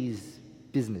it his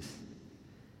business.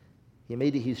 He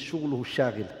made it his shughluhu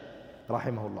shagil,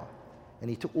 rahimahullah. And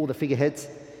he took all the figureheads,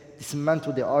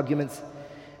 dismantled their arguments.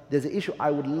 There's an issue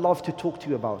I would love to talk to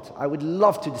you about. I would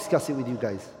love to discuss it with you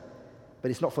guys.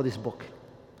 But it's not for this book.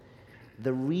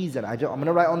 The reason, I'm going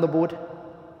to write on the board.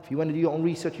 If you want to do your own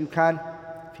research, you can.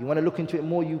 If you want to look into it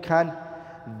more, you can.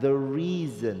 The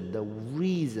reason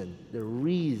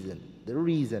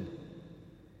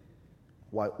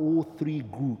why all 3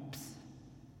 groups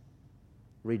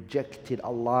rejected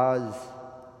Allah's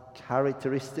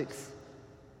characteristics,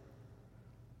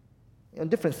 on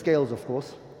different scales of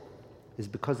course, is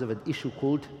because of an issue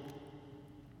called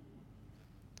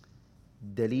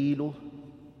Dalilu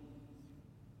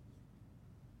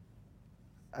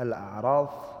al-A'rad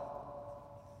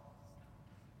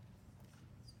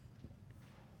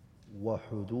wa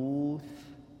Huduth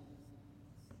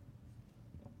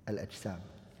al-Ajsam.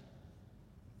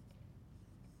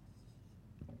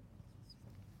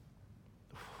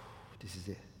 This is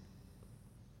it.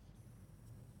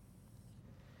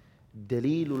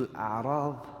 Dalil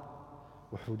al-A'rad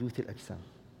wa Huduth al-Ajsam.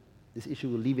 This issue,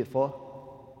 we'll leave it for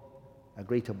a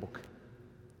greater book.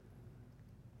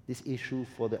 This issue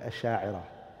for the Asha'ira,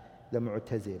 the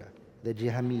Mu'tazila, the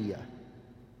Jahmiyyah.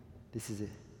 This is it.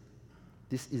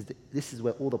 This is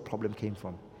where all the problem came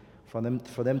from. For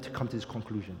them to come to this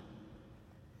conclusion.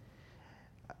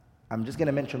 I'm just going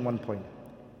to mention one point.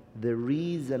 The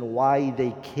reason why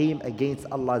they came against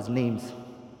Allah's names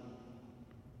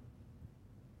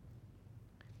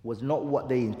was not what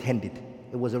they intended.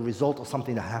 It was a result of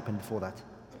something that happened before that.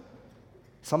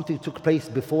 Something took place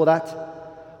before that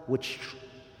which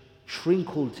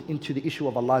trickled into the issue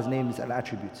of Allah's names and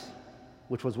attributes,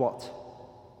 which was what?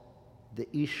 The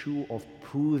issue of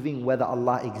proving whether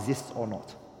Allah exists or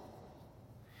not.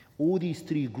 All these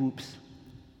 3 groups,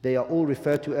 they are all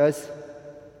referred to as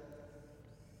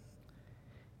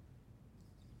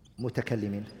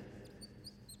mutakallimin.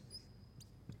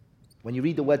 When you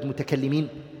read the word mutakallimin,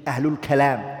 ahlul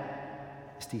kalam,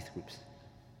 it's these groups.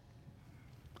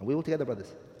 Are we all together,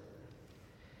 brothers?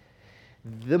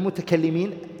 The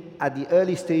mutakallimin, at the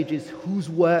early stages, whose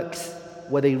works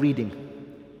were they reading?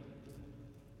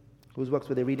 Whose works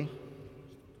were they reading?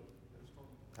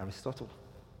 Aristotle.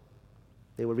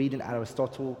 They were reading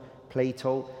Aristotle,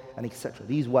 Plato, and etc.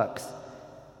 These works.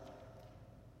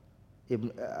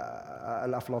 Ibn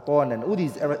al-Aflatun and all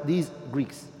these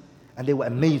Greeks. And they were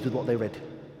amazed with what they read.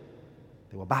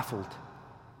 They were baffled,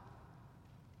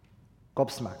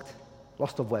 gobsmacked,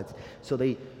 lost of words. So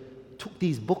they took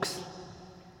these books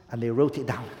and they wrote it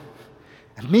down,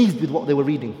 amazed with what they were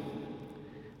reading.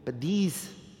 But these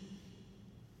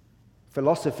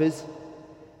philosophers,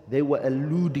 they were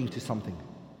alluding to something,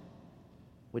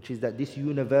 which is that this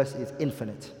universe is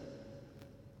infinite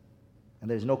and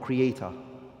there is no creator.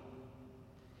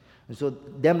 And so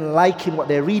them liking what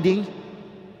they're reading,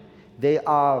 they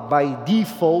are by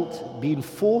default being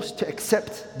forced to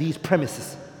accept these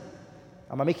premises.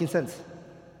 Am I making sense?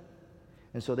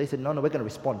 And so they said, no, we're going to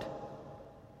respond.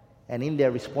 And in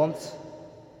their response,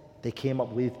 they came up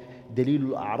with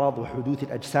Dalil al-A'rad wa Huduth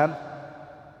al-Ajsam.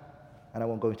 And I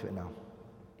won't go into it now.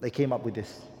 They came up with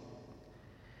this.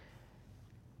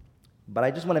 But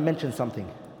I just want to mention something.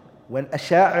 When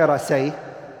Asha'ira say,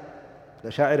 the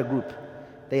Asha'ira group,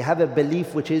 they have a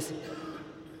belief which is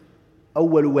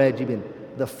awwal wajibin,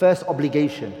 the first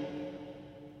obligation.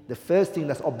 The first thing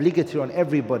that's obligatory on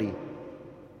everybody,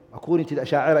 according to the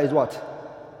Asha'ira, is what?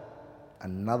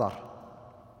 An-nadar.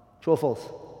 True or false?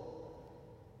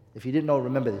 If you didn't know,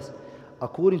 remember this.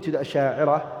 According to the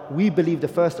Asha'ira, we believe the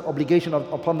first obligation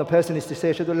upon the person is to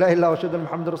say Ashhadu an la ilaha wa ashhadu anna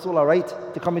Muhammadan Rasulullah,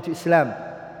 right? To come into Islam.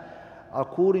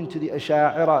 According to the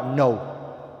Asha'ira, no.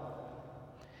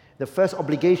 The first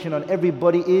obligation on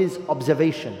everybody is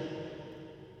observation.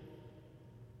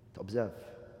 To observe.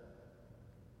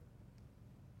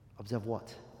 Observe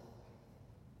what?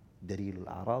 Dalil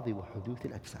al-A'rad wa Huduth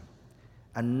al-Ajsam.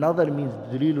 Another means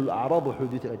Dalil al-A'rad wa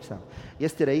Huduth al-Ajsam.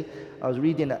 Yesterday, I was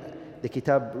reading the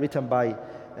kitab written by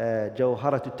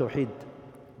Jawharat al-Tawheed,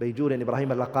 Bayjur and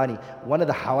Ibrahim al-Laqani. One of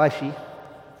the Hawashi,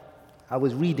 I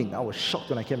was reading, I was shocked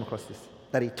when I came across this,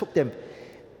 that it took them,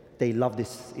 they love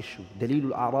this issue.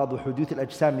 Dalil al-A'rad wa Huduth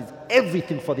al-Ajsam is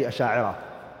everything for the Asha'ira.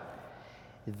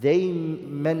 They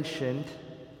mentioned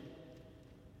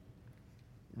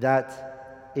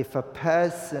that if a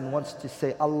person wants to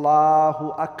say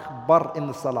Allahu Akbar in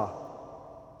the Salah,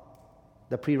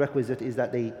 the prerequisite is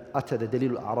that they utter the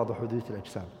Dalil al-A'rad wa Huduth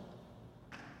al-Ajsam.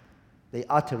 They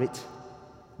utter it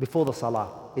before the Salah.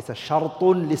 It's a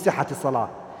shartun li sihhati salah.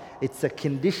 It's a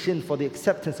condition for the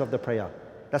acceptance of the prayer.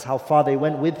 That's how far they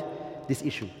went with this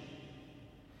issue.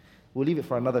 We'll leave it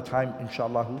for another time,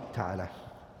 inshaAllah ta'ala.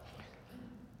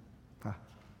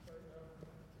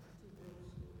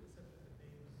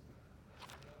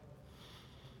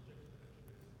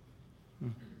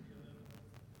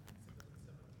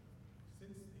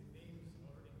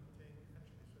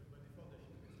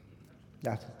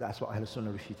 That's what Ahlul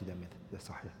Sunnah refuted them with. That's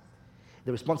sahih.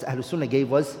 The response Ahlul Sunnah gave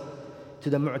was to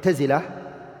the Mu'tazila,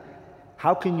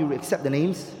 how can you accept the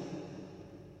names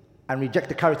and reject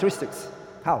the characteristics?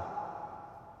 How?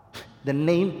 The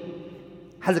name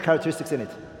has the characteristics in it.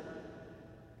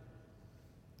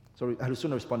 So Ahlul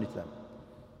Sunnah responded to them.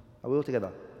 Are we all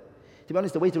together? To be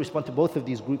honest, the way to respond to both of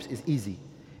these groups is easy.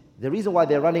 The reason why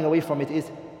they're running away from it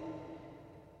is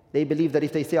they believe that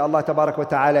if they say Allah Tabarak wa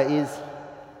Ta'ala is,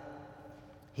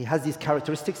 He has these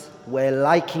characteristics, we're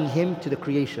liking Him to the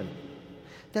creation.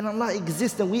 Then Allah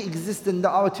exists and we exist and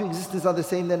our two existences are the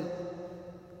same, then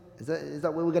is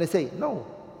that what we're going to say? No.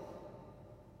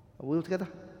 Are we all together?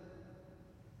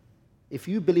 If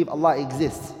you believe Allah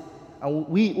exists and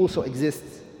we also exist,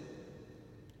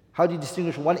 how do you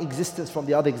distinguish one existence from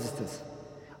the other existence?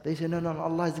 They say, no,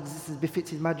 Allah's existence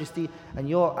befits His majesty and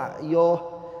your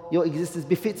existence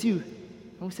befits you.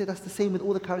 And we say that's the same with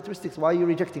all the characteristics. Why are you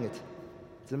rejecting it?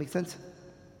 Does that make sense?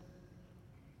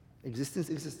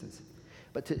 Existence.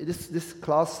 But this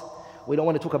class, we don't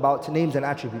want to talk about names and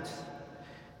attributes.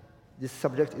 This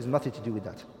subject is nothing to do with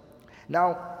that.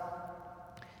 Now,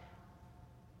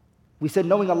 we said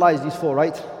knowing Allah is these four,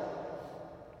 right?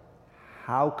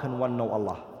 How can one know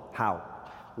Allah? How?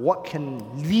 What can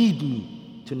lead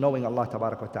me to knowing Allah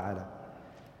Tabarak wa Ta'ala?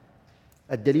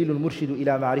 الدليل المرشد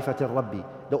إلى معرفة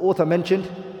الرب. The author mentioned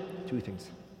two things.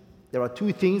 There are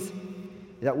two things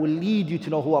that will lead you to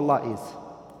know who Allah is.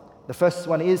 The first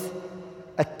one is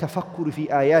التفكر في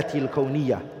آياته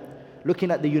الكونية. Looking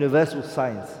at the universal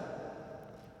signs.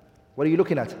 What are you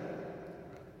looking at?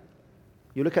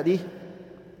 You look at the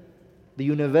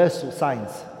universal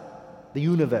signs. The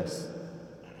universe.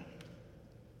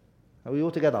 Are we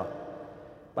all together?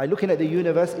 By looking at the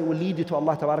universe, it will lead you to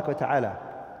Allah Tabarak wa Ta'ala.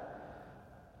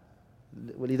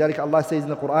 ولذلك Allah says in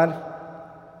the Quran,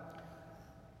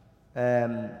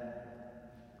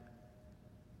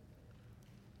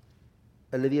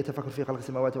 الذي يتفكر في خلق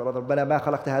السماوات والأرض ربنا ما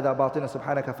خلقت هذا باطلا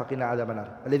سبحانك فقنا عذاب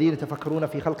النار الذين يتفكرون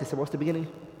في خلق السماوات. What's the beginning?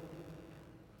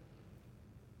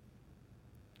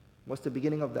 What's the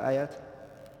beginning of the ayat?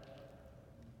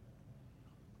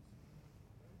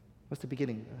 What's the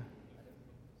beginning?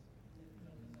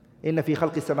 إن في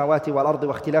خلق السماوات والأرض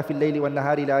واختلاف الليل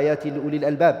والنهار لآيات لأولي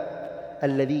الألباب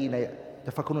الذين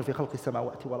يتفكرون في خلق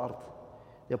السماوات والأرض.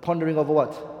 They're pondering over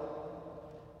what?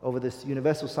 Over this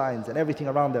universal signs and everything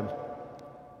around them.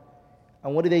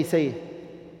 And what do they say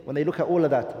when they look at all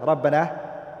of that? ربنا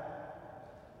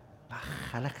ما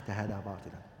خلقت هذا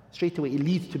باطلا. Straight away it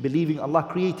leads to believing Allah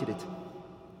created it.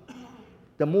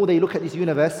 The more they look at this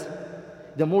universe,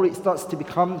 the more it starts to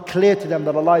become clear to them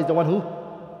that Allah is the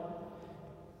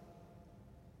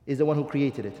one who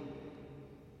created it.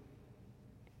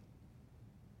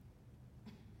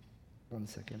 One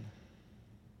second.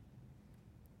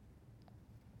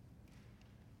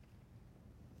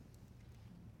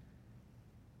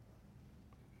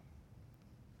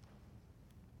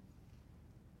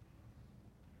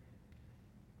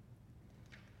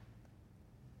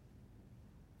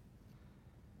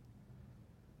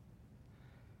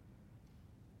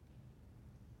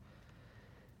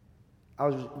 I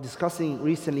was discussing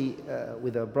recently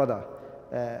with a brother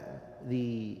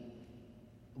the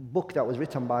book that was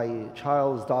written by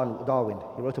Charles Darwin.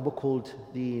 He wrote a book called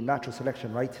The Natural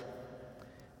Selection, right?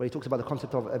 Where he talks about the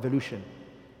concept of evolution.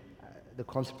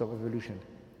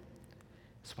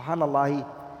 Subhanallah,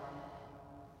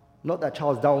 not that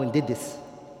Charles Darwin did this.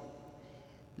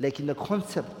 Like in the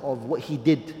concept of what he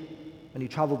did when he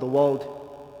traveled the world,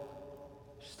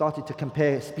 started to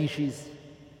compare species,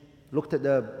 looked at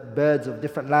the birds of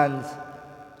different lands.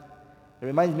 It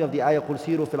reminds me of the ayah قُلْ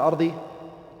سِيرُوا فِي الْأَرْضِ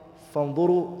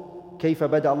فَانظُرُوا كَيْفَ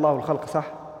بَدَأَ اللَّهُ الْخَلْقَ صح?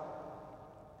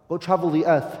 Go travel the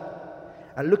earth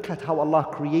and look at how Allah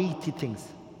created things.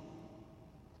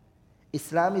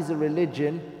 Islam is a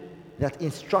religion that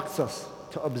instructs us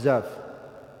to observe.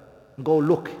 Go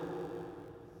look.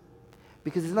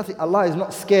 Because there's nothing, Allah is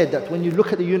not scared that when you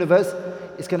look at the universe,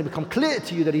 it's going to become clear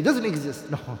to you that He doesn't exist.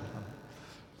 No.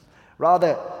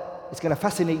 Rather, it's going to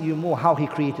fascinate you more how He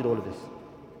created all of this.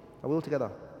 Are we all together?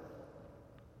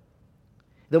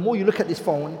 The more you look at this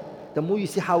phone, the more you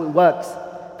see how it works,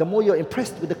 the more you're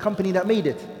impressed with the company that made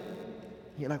it.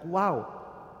 You're like, wow.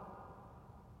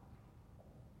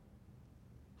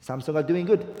 Samsung are doing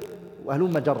good.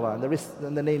 وَهَلُمَّ جَرَّةً, and the rest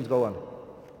and the names go on.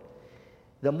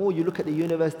 The more you look at the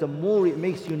universe, the more it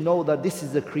makes you know that this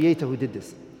is the Creator who did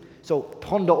this. So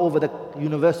ponder over the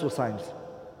universal signs.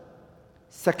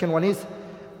 Second one is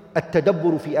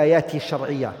التدبر في آياته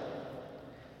الشرعية.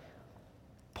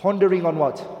 Pondering on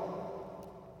what?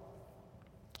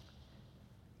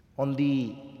 On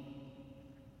the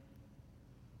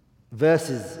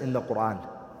verses in the Quran,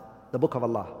 the book of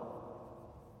Allah.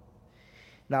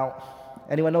 Now,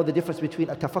 anyone know the difference between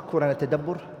التفكر and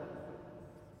التدبر?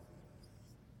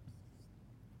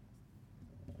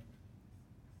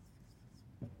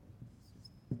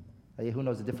 Who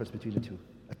knows the difference between the two?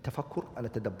 التفكر and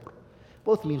التدبر.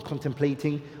 Both mean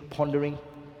contemplating, pondering.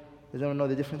 Does anyone know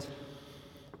the difference?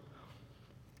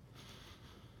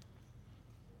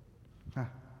 Huh?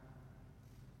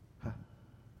 Huh?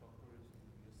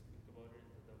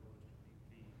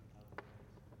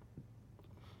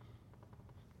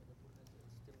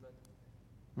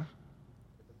 Huh?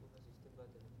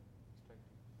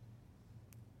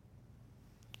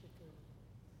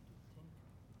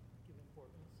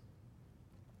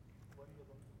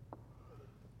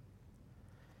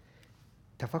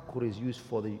 Tafakkur is used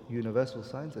for the universal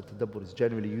signs, and tadabbur is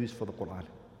generally used for the Quran.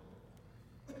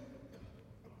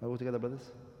 Are we together, brothers?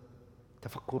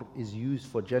 Tafakkur is used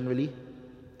for generally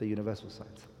the universal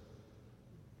signs.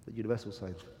 The universal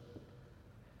signs.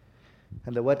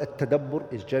 And the word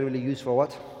at-tadabbur is generally used for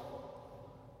what?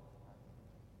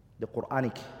 The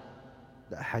Quranic,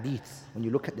 the hadiths. When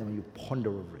you look at them and you ponder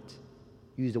over it,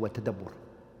 use the word tadabbur.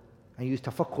 And use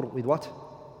tafakkur with what?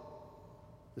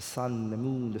 The sun, the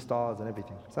moon, the stars and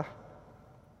everything. Sah?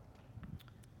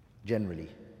 Generally.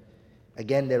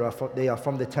 Again, they are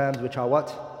from the terms which are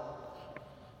what?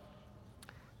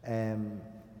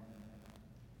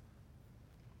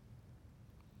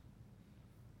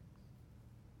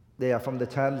 They are from the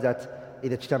terms that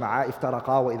إذا اجتمعا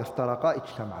افترقا وإذا افترقا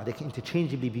اجتمعا. They can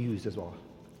interchangeably be used as well.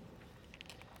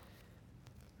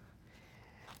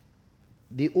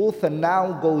 The author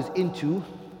now goes into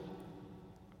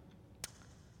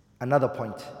another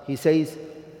point. He says,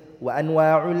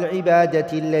 وأنواع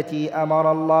العبادة التي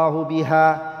أمر الله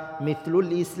بها مثل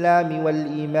الإسلام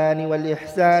والإيمان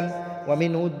والإحسان،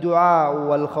 ومنه الدعاء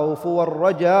والخوف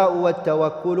والرجاء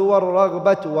والتوكل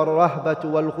والرغبة والرهبة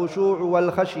والخشوع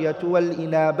والخشية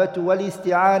والإنابة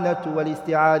والاستعانة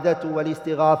والاستعاذة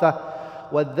والاستغاثة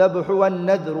والذبح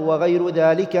والنذر وغير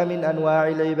ذلك من أنواع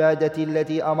العبادة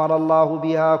التي أمر الله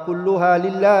بها كلها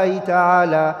لله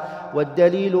تعالى.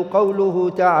 والدليل قوله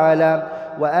تعالى: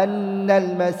 وأن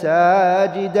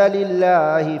المساجد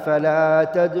لله فلا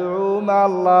تدعوا مع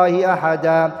الله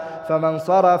أحدا، فمن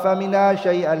صرف منها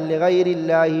شيئا لغير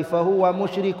الله فهو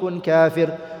مشرك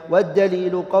كافر.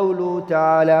 والدليل قوله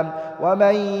تعالى: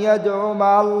 ومن يدع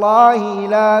مع الله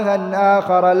إلها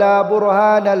آخر لا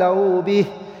برهان له به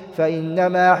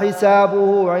فإنما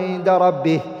حسابه عند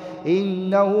ربه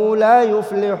إنه لا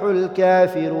يفلح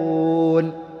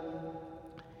الكافرون.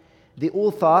 The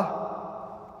author,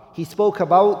 he spoke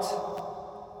about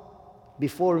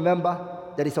before, remember,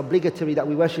 that it's obligatory that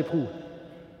we worship who?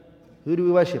 Who do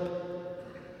we worship?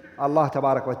 Allah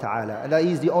Tabarak wa Ta'ala. And that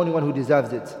He is the only one who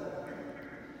deserves it.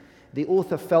 The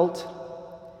author felt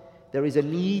there is a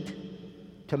need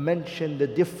to mention the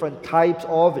different types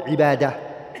of ibadah.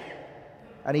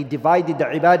 And he divided the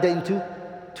ibadah into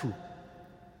two.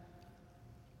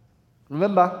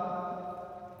 Remember,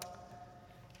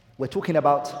 we're talking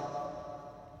about,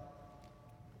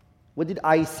 what did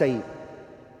I say?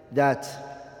 That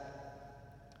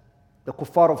the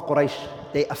kuffar of Quraysh,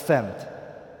 they affirmed.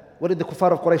 What did the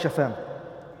kuffar of Quraysh affirm?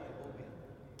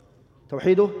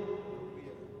 Tawheedu?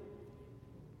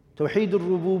 Tawheed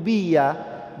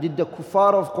al-Rububiyyah. Did the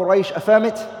kuffar of Quraysh affirm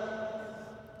it?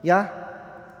 Yeah?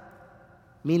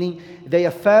 Meaning they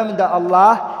affirm that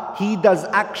Allah, He does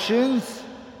actions,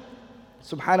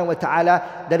 subhanahu wa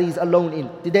ta'ala, that He is alone in.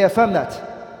 Did they affirm that?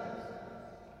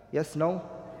 Yes, no?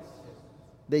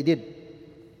 They did.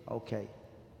 Okay.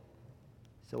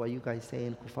 So are you guys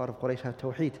saying kuffar of Quraysh have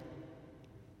tawheed?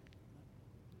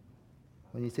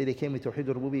 When you say they came with tawheed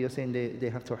al-Rububiyyah, you're saying they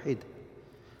have tawheed.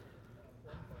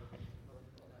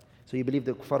 So you believe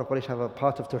the kuffar of Quraysh have a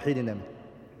part of tawheed in them?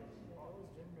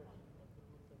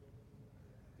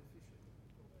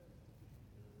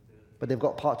 But they've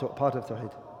got part of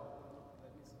tawheed.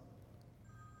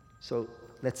 So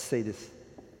let's say this.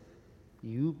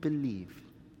 You believe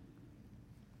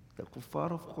the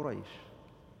kuffar of Quraysh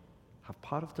have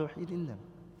part of tawheed in them.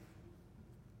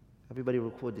 Everybody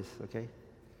record this, okay?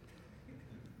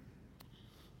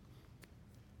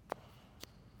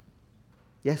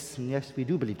 Yes, we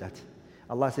do believe that.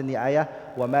 Allah said in the ayah,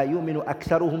 وَمَا يُؤْمِنُ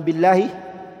أَكْثَرُهُم بِاللَّهِ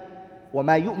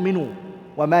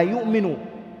وَمَا يُؤْمِنُ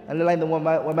Underline the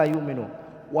وَمَا يُؤْمِنُ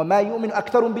وَمَا يُؤْمِنُ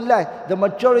أَكْثَرُهُم بِاللَّهِ. The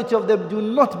majority of them do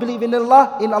not believe in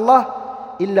Allah,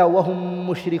 إِلَّا وَهُم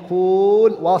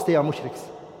مُشْرِكُونَ, whilst they are mushriks.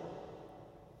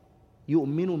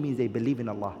 يُؤْمِنُ means they believe in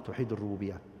Allah, توحيد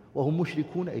الربوبية. وَهُم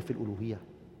مُشْرِكُونَ أي في الألوهية.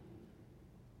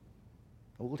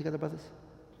 Are we all together, brothers?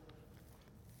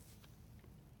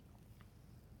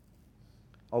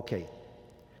 Okay.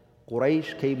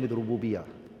 Quraysh came with Rububiyyah.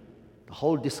 The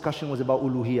whole discussion was about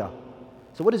Uluhiyyah.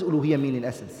 So what does Uluhiyyah mean in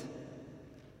essence?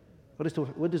 What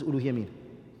does Uluhiyyah mean?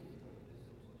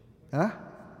 Huh?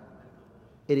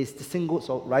 It is the single,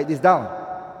 so write this down.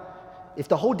 If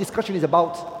the whole discussion is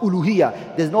about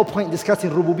Uluhiyyah, there's no point discussing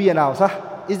Rububiyyah now,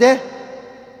 sah? Is there?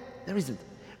 There isn't.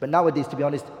 But nowadays, to be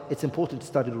honest, it's important to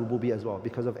study Rububiyyah as well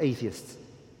because of atheists.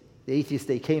 The atheists,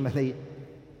 they came and they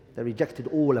rejected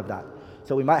all of that.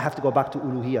 So we might have to go back to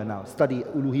Uluhiyyah now, study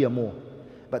Uluhiyyah more.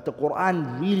 But the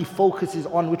Quran really focuses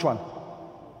on which one?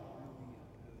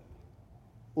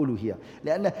 Uluhiyyah.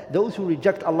 لأن those who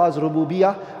reject Allah's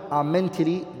Rububiyyah are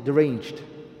mentally deranged,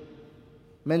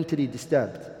 mentally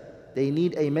disturbed. They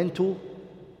need a mental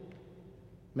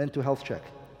health check.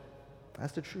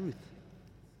 That's the truth.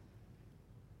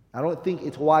 I don't think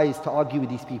it's wise to argue with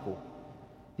these people,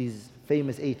 these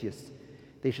famous atheists.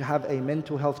 They should have a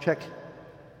mental health check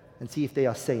and see if they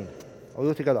are sane. Are we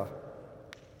all together?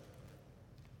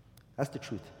 That's the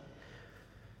truth.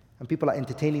 And people are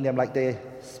entertaining them like they're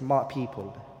smart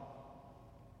people.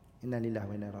 Inna lillahi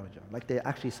wa inna ilaihi raji'un. Like they're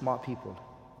actually smart people.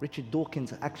 Richard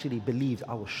Dawkins actually believes,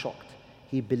 I was shocked,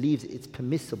 he believes it's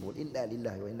permissible. Inna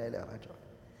lillahi wa inna ilaihi raji'un.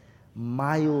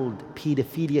 Mild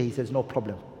pedophilia, he says, no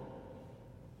problem.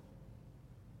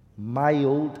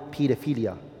 Mild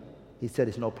pedophilia, he said,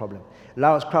 it's no problem.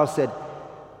 Lawrence Krauss said,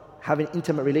 having an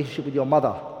intimate relationship with your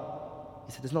mother,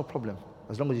 he said, there's no problem,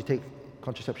 as long as you take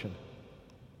contraception.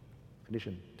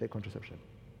 Condition, take contraception.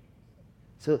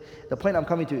 So the point I'm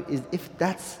coming to is, if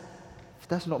that's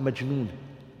not majnoon,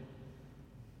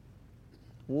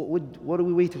 what are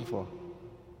we waiting for?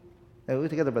 Hey, we're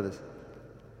together, brothers.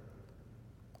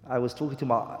 I was talking to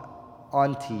my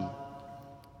auntie.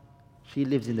 She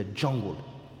lives in the jungle.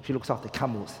 She looks after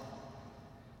camels.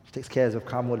 She takes care of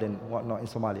camel and whatnot in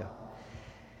Somalia.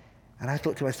 And I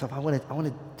thought to myself, I want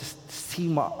to just see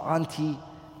my auntie.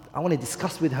 I want to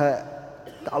discuss with her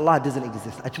that Allah doesn't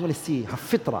exist. I just want to see her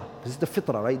fitrah. This is the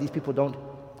fitrah, right? These people don't,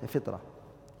 the fitrah.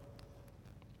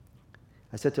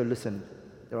 I said to her, listen,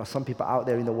 there are some people out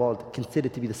there in the world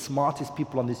considered to be the smartest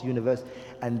people on this universe,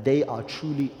 and they are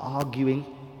truly arguing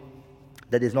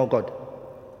that there's no God.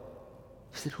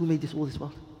 She said, who made all this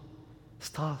world?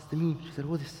 Stars, the moon. She said,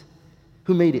 what is this?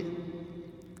 Who made it?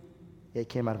 Yeah, it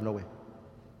came out of nowhere.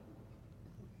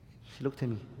 She looked at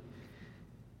me.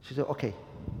 She said, okay,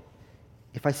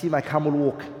 if I see my camel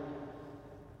walk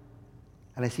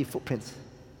and I see footprints,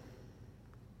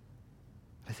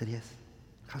 I said, yes.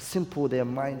 How simple their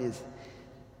mind is.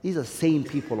 These are sane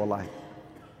people alive.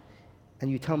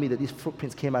 And you tell me that these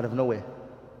footprints came out of nowhere.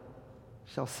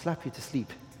 I'll slap you to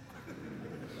sleep.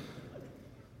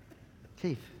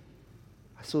 Cave.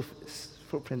 I saw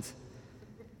footprints.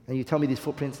 And you tell me these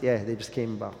footprints, yeah, they just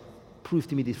came about. Prove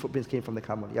to me these footprints came from the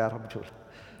camel. Ya Rabbi.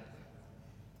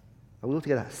 I will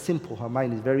together. Simple. Her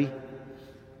mind is very,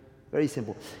 very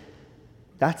simple.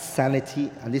 That's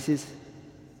sanity, and this is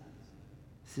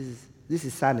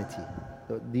sanity.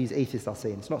 These atheists are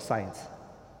saying it's not science.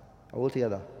 All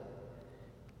together.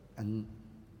 And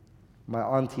my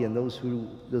auntie and those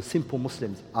simple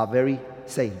Muslims are very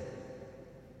sane.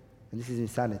 And this is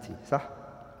insanity. Sah?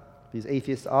 These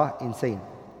atheists are insane.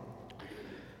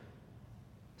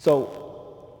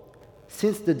 So,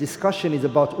 since the discussion is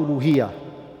about uluhiyah,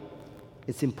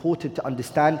 it's important to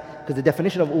understand, because the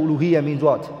definition of uluhiyah means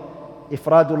what?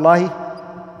 Ifradullahi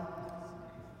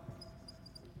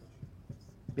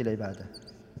bil ibadah.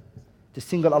 To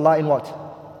single Allah in what?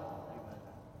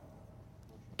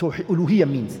 Uluhiyah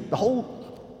means. The whole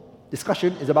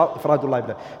discussion is about ifradullah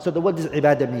ibadah. So what does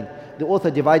ibadah mean? The author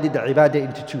divided the ibadah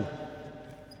into two.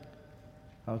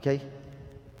 Okay?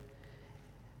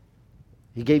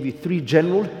 He gave you three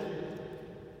general.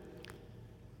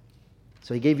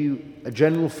 So he gave you a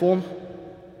general form,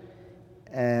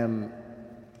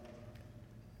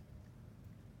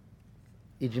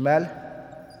 ijmal,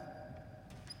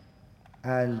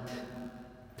 and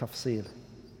tafsil.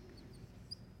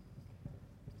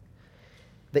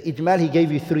 The ijmal, he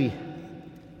gave you three: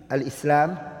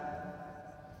 al-Islam,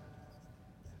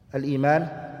 al-Iman,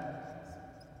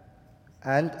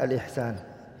 and al-Ihsan.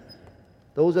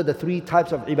 Those are the three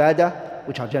types of ibadah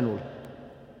which are general.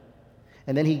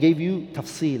 And then he gave you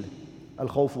tafsil,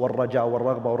 al-khawf, wal-raja,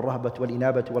 wal-raghba, wal-rahbat,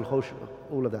 wal-inabat, wal-khawsh,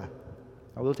 all of that.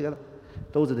 Are we all together?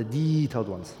 Those are the detailed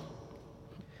ones.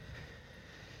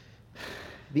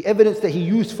 The evidence that he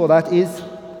used for that is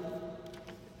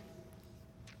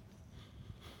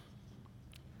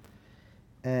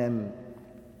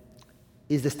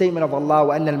the statement of Allah,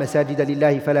 وَأَنَّ الْمَسَاجِدَ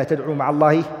لِلَّهِ فَلَا تَدْعُوا مَعَ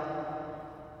اللَّهِ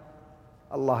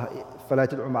فَلَا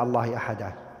تَدْعُوا مَعَ اللَّهِ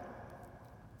أَحَدًا.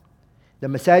 The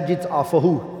masajids are for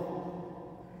who?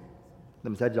 The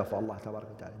masajids are for Allah.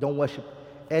 Don't worship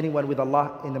anyone with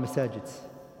Allah in the masajids.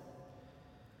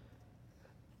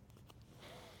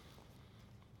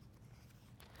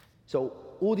 So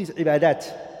all these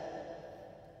ibadat,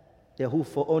 they're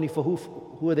only for who?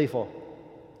 Who are they for?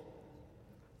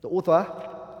 The author,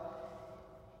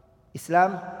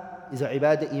 Islam is a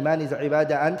ibadah, Iman is a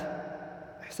ibadah, and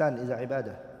Ihsan is a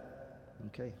ibadah.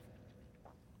 Okay.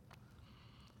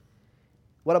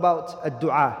 What about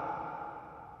الدعاء,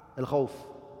 الخوف,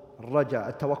 الرجاء,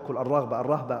 التوكل, الرغبة,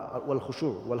 الرهبة,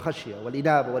 والخشوع, والخشية,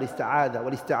 والإنابة, والاستعاذة,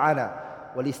 والاستعانة,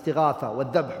 والاستغاثة,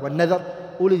 والذبح, والنذر?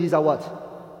 All of these are what?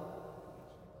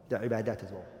 They're ibadat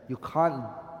as well. You can't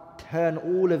turn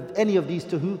any of these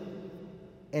to who?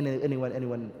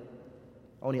 Anyone.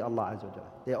 Only Allah Azza wa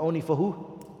Jalla. They're only for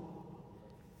who?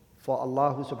 For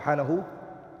Allah subhanahu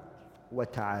wa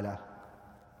ta'ala.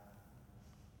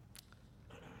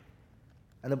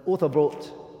 And the author brought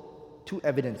two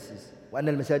evidences. وَأَنَّ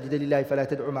الْمَسَاجِدَ لِلَّهِ فَلَا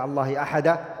تَدْعُوا مَعَ اللَّهِ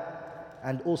أَحَدًا.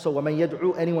 And also, وَمَنْ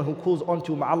يَدْعُوا, anyone who calls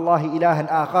onto مَعَ اللَّهِ إِلَهًا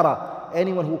آخَرَ,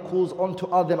 anyone who calls onto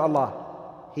other than Allah.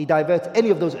 He diverts any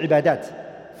of those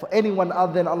ibadat for anyone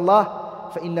other than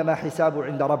Allah. فَإِنَّمَا حِسَابُ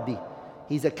عِنْدَ رَبِّهِ.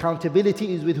 His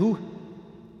accountability is with who?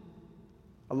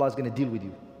 Allah is going to deal with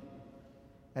you.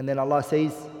 And then Allah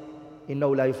says,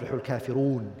 إِنَّهُ لَا يُفْلِحُ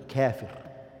الْكَافِرُونَ. Kafir.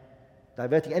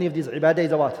 Diverting any of these ibadah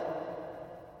is a what?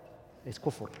 It's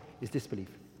kufr, it's disbelief.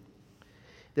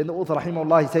 Then the author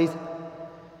rahimahullah, he says,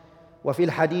 وفي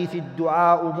الحديث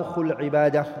الدعاء مخ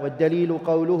العبادة والدليل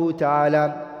قوله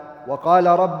تعالى وقال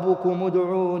ربكم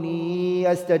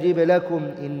ادعوني أستجب لكم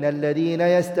إن الذين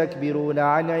يستكبرون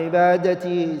عن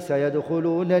عبادتي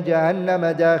سيدخلون جهنم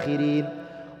داخرين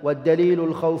والدليل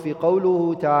الخوف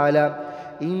قوله تعالى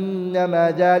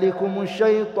إنما ذلكم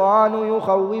الشيطان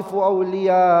يخوف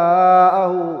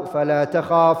أولياءه فلا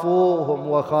تخافوهم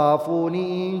وخافون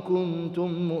إن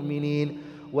كنتم مؤمنين.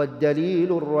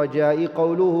 والدليل الرجاء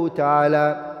قوله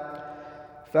تعالى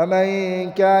فمن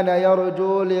كان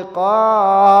يرجو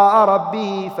لقاء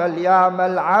ربه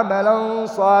فليعمل عملا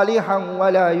صالحا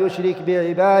ولا يشرك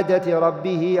بعبادة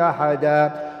ربه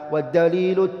أحدا.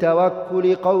 والدليل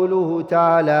التوكل قوله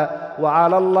تعالى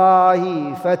وعلى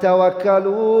الله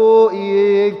فتوكلوا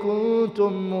إن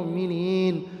كنتم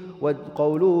مؤمنين.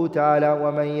 وقوله تعالى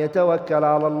ومن يتوكل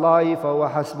على الله فهو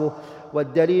حسبه.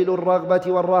 والدليل الرغبة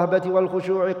والرهبة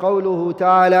والخشوع قوله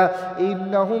تعالى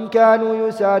إنهم كانوا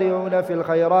يسارعون في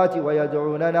الخيرات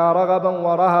ويدعوننا رغبا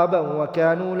ورهبا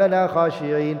وكانوا لنا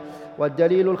خاشعين.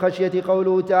 والدليل الخشية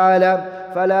قوله تعالى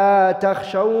فلا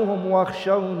تخشوهم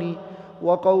واخشوني.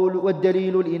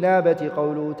 والدليل الإنابة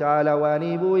قوله تعالى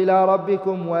وأنيبوا إلى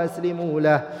ربكم وأسلموا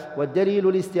له. والدليل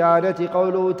الاستعانة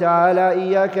قوله تعالى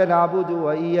إياك نعبد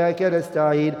وإياك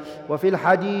نستعين. وفي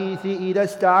الحديث إذا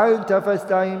استعنت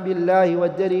فاستعن بالله.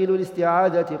 والدليل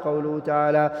الاستعاذة قوله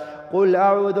تعالى قل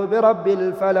أعوذ برب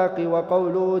الفلق.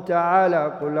 وقوله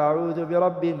تعالى قل أعوذ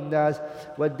برب الناس.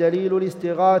 والدليل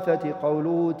الاستغاثة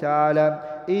قوله تعالى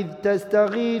إذ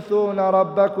تستغيثون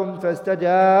ربكم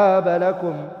فاستجاب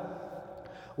لكم.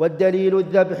 والدليل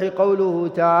الذبح قوله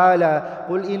تعالى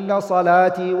قل إن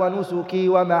صلاتي ونسكي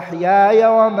ومحياي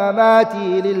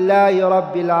ومماتي لله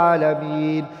رب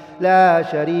العالمين لا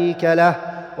شريك له.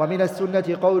 ومن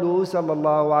السنة قوله صلى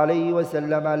الله عليه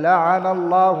وسلم لعن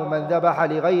الله من ذبح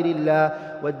لغير الله.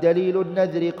 والدليل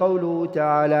النذر قوله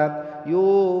تعالى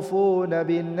يوفون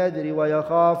بالنذر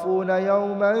ويخافون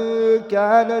يوما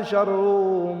كان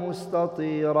شره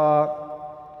مستطيرا.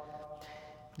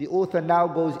 The author now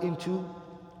goes into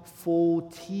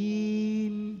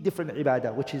 14 different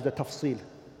ibadah, which is the tafsil.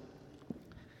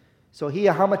 So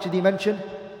here, how much did he mention?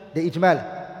 The ijmal.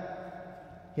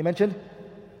 He mentioned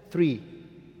 3.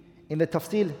 In the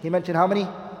tafsil, he mentioned how many?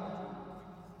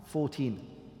 14.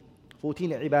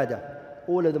 14 ibadah.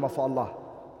 All of them are for Allah.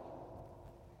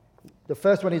 The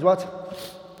first one is what?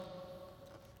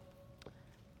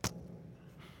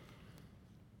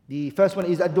 The first one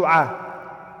is ad-du'a.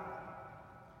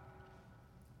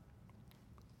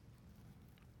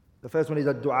 The first one is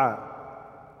ad-du'a.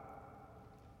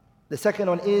 The second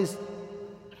one is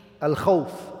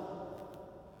al-khawf.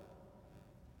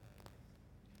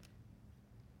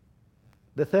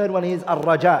 The third one is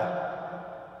al-raja.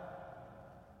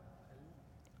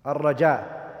 Al-raja.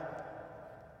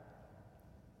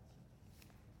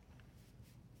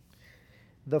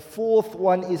 The fourth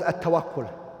one is at-tawakkul.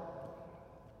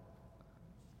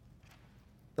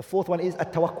 The fourth one is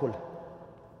at-tawakkul.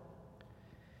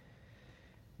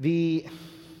 The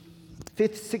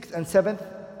 5th, 6th, and 7th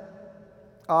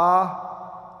are,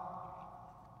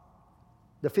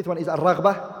 the 5th one is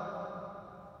al-raghbah.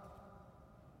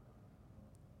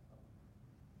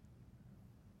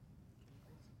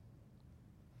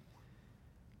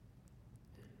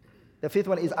 The 5th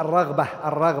one is al-raghbah,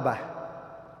 al-raghbah.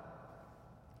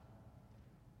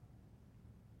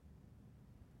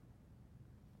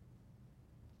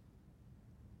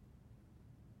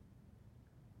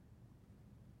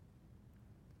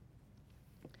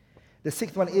 The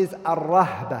 6th one is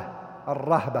al-rahbah,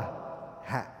 al-rahbah,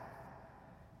 ha,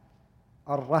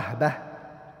 al-rahbah.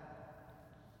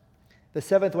 The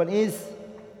 7th one is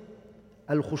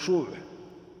al-khushu'.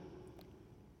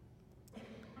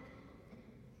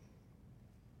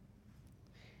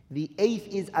 The 8th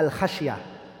is al-khashya.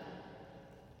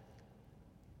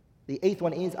 The 8th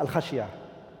one is al-khashya.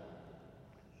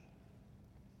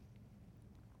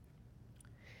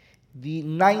 The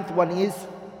 9th one is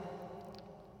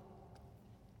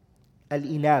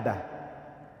al-inaba.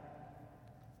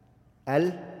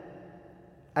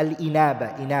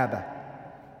 Al-inaba, inaba.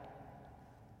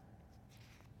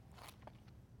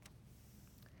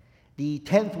 The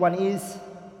 10th one is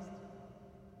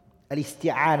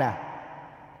al-isti'ana.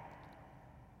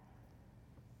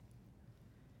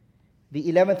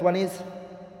 The 11th one is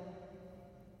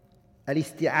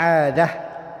al-isti'adah.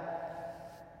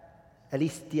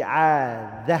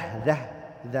 Al-isti'adah,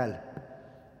 dhal.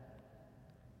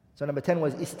 So number 10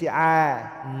 was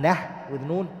isti'anah with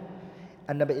noon.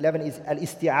 And number 11 is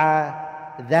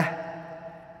al-isti'adah.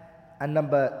 And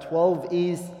number 12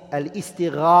 is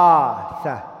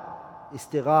al-istighatha.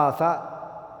 Istighatha.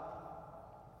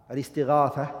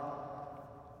 Al-istighatha.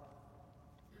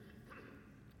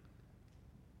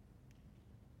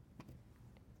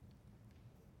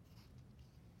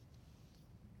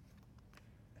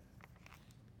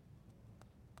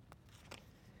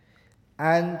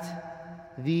 And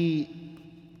the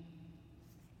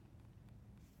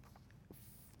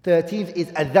 13th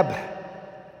is al-dhabh.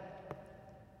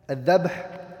 Al-dhabh.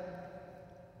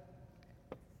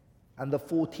 And the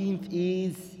 14th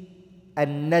is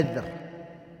al-nadhr.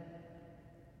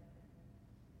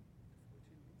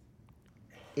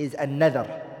 Is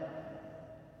al-nadhr.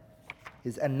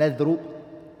 Is al-nadhru.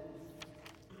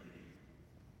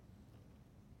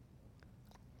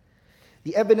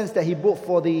 The evidence that he brought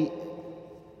for the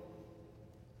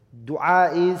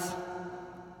dua is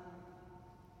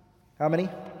how many?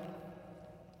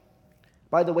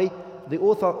 By the way, the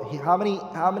author, how many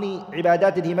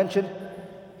ibadat did he mention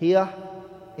here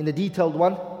in the detailed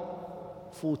one?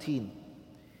 14.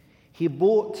 He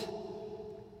brought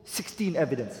 16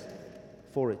 evidence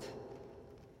for it.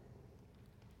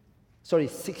 Sorry,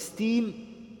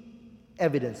 16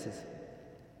 evidences.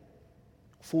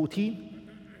 14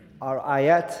 are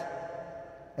ayat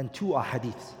and 2 are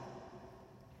hadiths.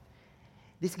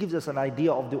 This gives us an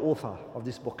idea of the author of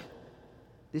this book.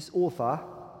 This author,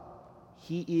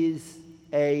 he is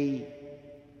a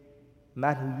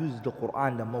man who uses the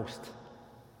Quran the most.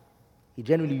 He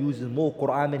generally uses more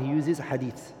Quran than he uses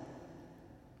hadiths.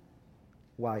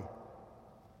 Why?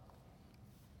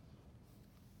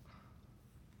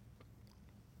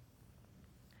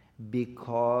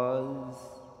 Because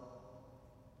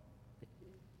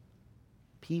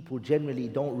people generally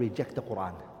don't reject the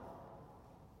Quran.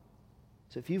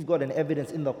 So if you've got an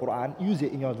evidence in the Quran, use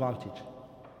it in your advantage.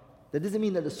 That doesn't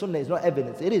mean that the Sunnah is not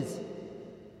evidence. It is.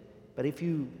 But if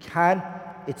you can,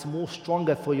 it's more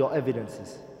stronger for your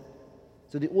evidences.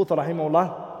 So the author,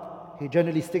 rahimahullah, he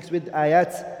generally sticks with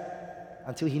ayat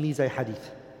until he needs a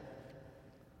hadith.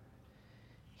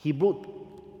 He brought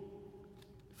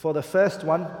for the first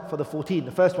one, for the 14,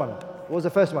 the first one. What was the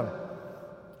first one?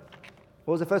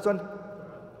 What was the first one?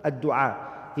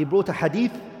 Ad-du'a. He brought a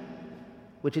hadith,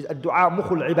 which is ad-du'a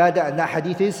mukhul ibadah, and that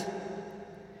hadith is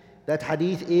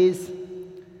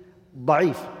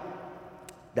da'if.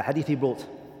 The hadith he brought.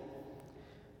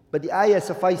 But the ayah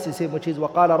suffices him, which is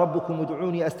وَقَالَ رَبُّكُمُ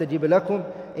ادْعُونِي أَسْتَجِبْ لَكُمْ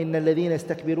إِنَّ الَّذِينَ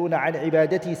يَسْتَكْبِرُونَ عَنْ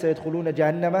عِبَادَتِي سَيَدْخُلُونَ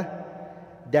جَهَنَّمَ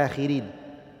دَاخِرِينَ.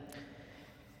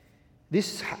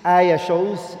 This ayah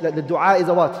shows that the dua is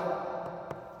a what?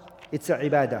 It's a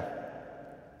ibadah.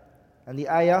 And the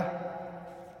ayah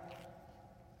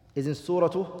is in Surah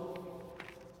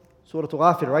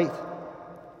Ghafir, right?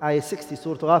 Ayah 60,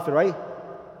 Surah Ghafir, right?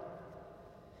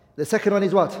 The second one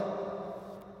is what?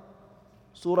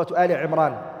 Surah Ali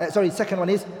Imran. Second one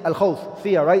is Al-Khawf,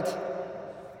 fear, right?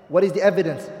 What is the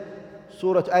evidence?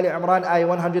 Surah Ali Imran, ayah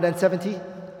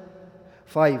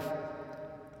 175.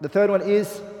 The third one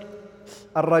is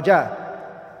Al-Raja.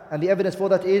 And the evidence for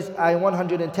that is ayah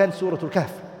 110, Surah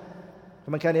Al-Kahf.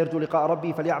 فمن كان يرجو لقاء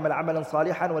ربه فليعمل عملا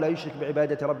صالحا ولا يشرك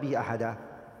بعبادة ربه أحدا.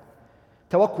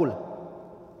 Tawakkul.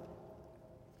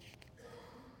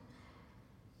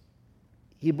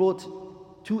 He brought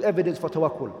 2 evidence for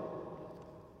tawakkul.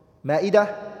 Ma'idah,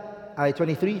 ayah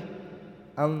 23,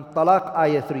 and Talaq,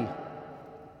 ayah 3.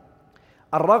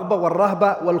 Al-Raghba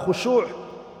wal-Rahba wal-Khushu',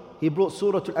 he brought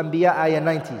Surah Al-Anbiya, ayah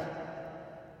 90.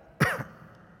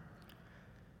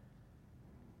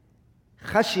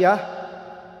 Khashya,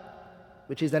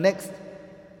 which is the next,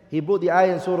 he brought the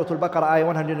ayah in Surah Al-Baqarah, ayah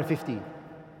 150.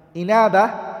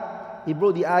 Inaba, he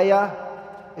brought the ayah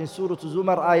in Surah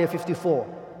Zumar, ayah 54.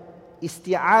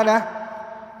 Isti'ana,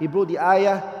 he brought the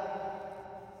ayah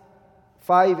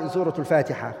 5 in Surah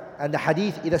Al-Fatiha. And the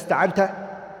hadith, إذا استعنت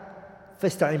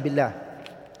فاستعن بالله.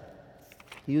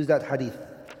 He used that hadith.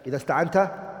 إذا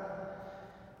استعنت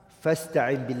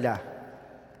فاستعن بالله.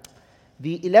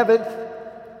 The 11th,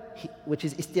 which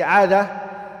is isti'adha,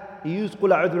 he used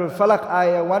قل أعوذ بالفلق,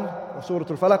 ayah 1 of Surah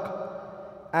Al-Falaq,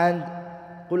 and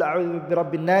قل أعوذ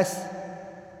برب الناس,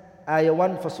 ayah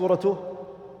 1 for Surah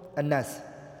An-Nas.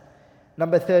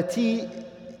 Number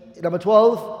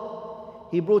 12,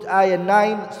 he brought ayah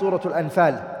 9, Surah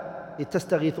Al-Anfal. إذ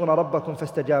تستغيثون ربكم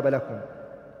فاستجاب لكم.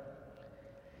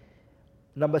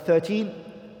 Number 13,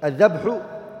 Al-Dhabhu,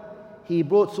 he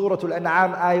brought Surah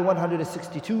Al-An'am, ayah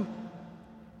 162,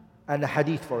 and a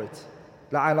hadith for it.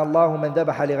 لعن الله من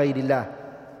ذبح لغير الله.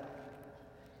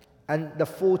 And the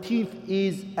 14th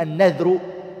is An-Nadhru,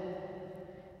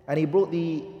 and he brought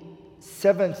the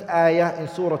 7th ayah in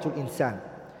Surah Al-Insan.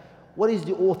 What is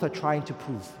the author trying to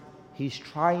prove? He's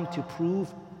trying to prove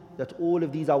that all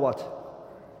of these are what?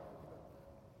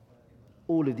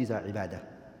 All of these are ibadah.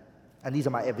 And these are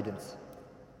my evidence.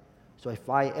 So if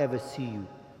I ever see you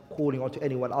calling on to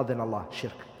anyone other than Allah,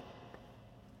 shirk.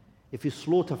 If you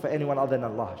slaughter for anyone other than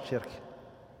Allah, shirk.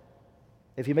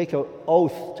 If you make an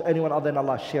oath to anyone other than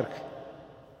Allah, shirk.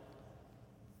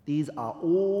 These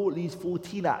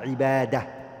 14 are ibadah.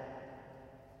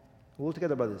 All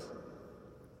together, brothers.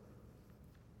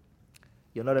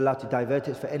 You're not allowed to divert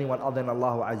it for anyone other than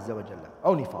Allah Azza wa Jalla.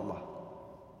 Only for Allah.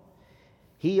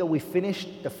 Here we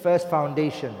finished the first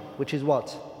foundation, which is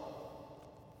what?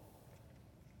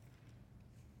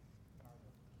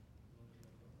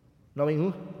 Knowing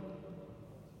who?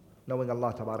 Knowing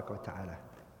Allah Tabaraka wa Ta'ala.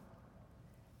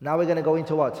 Now we're going to go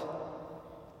into what?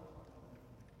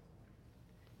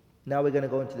 Now we're going to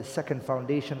go into the second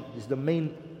foundation. This is the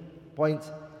main point,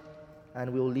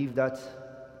 and we'll leave that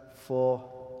for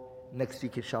next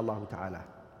week, inshallah ta'ala.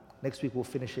 Next week we'll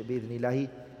finish it, bi-idhnillahi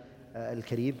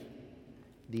al-kareem,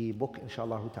 the book,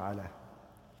 inshallah ta'ala.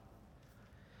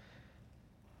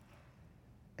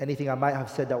 Anything I might have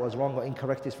said that was wrong or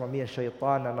incorrect is from me and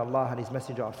shaitan, and Allah and His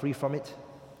Messenger are free from it.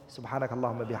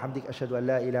 Subhanakallahumma bihamdik, ashhadu an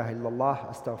la ilaha illallah,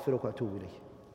 astaghfiruka wa atubu ilayk.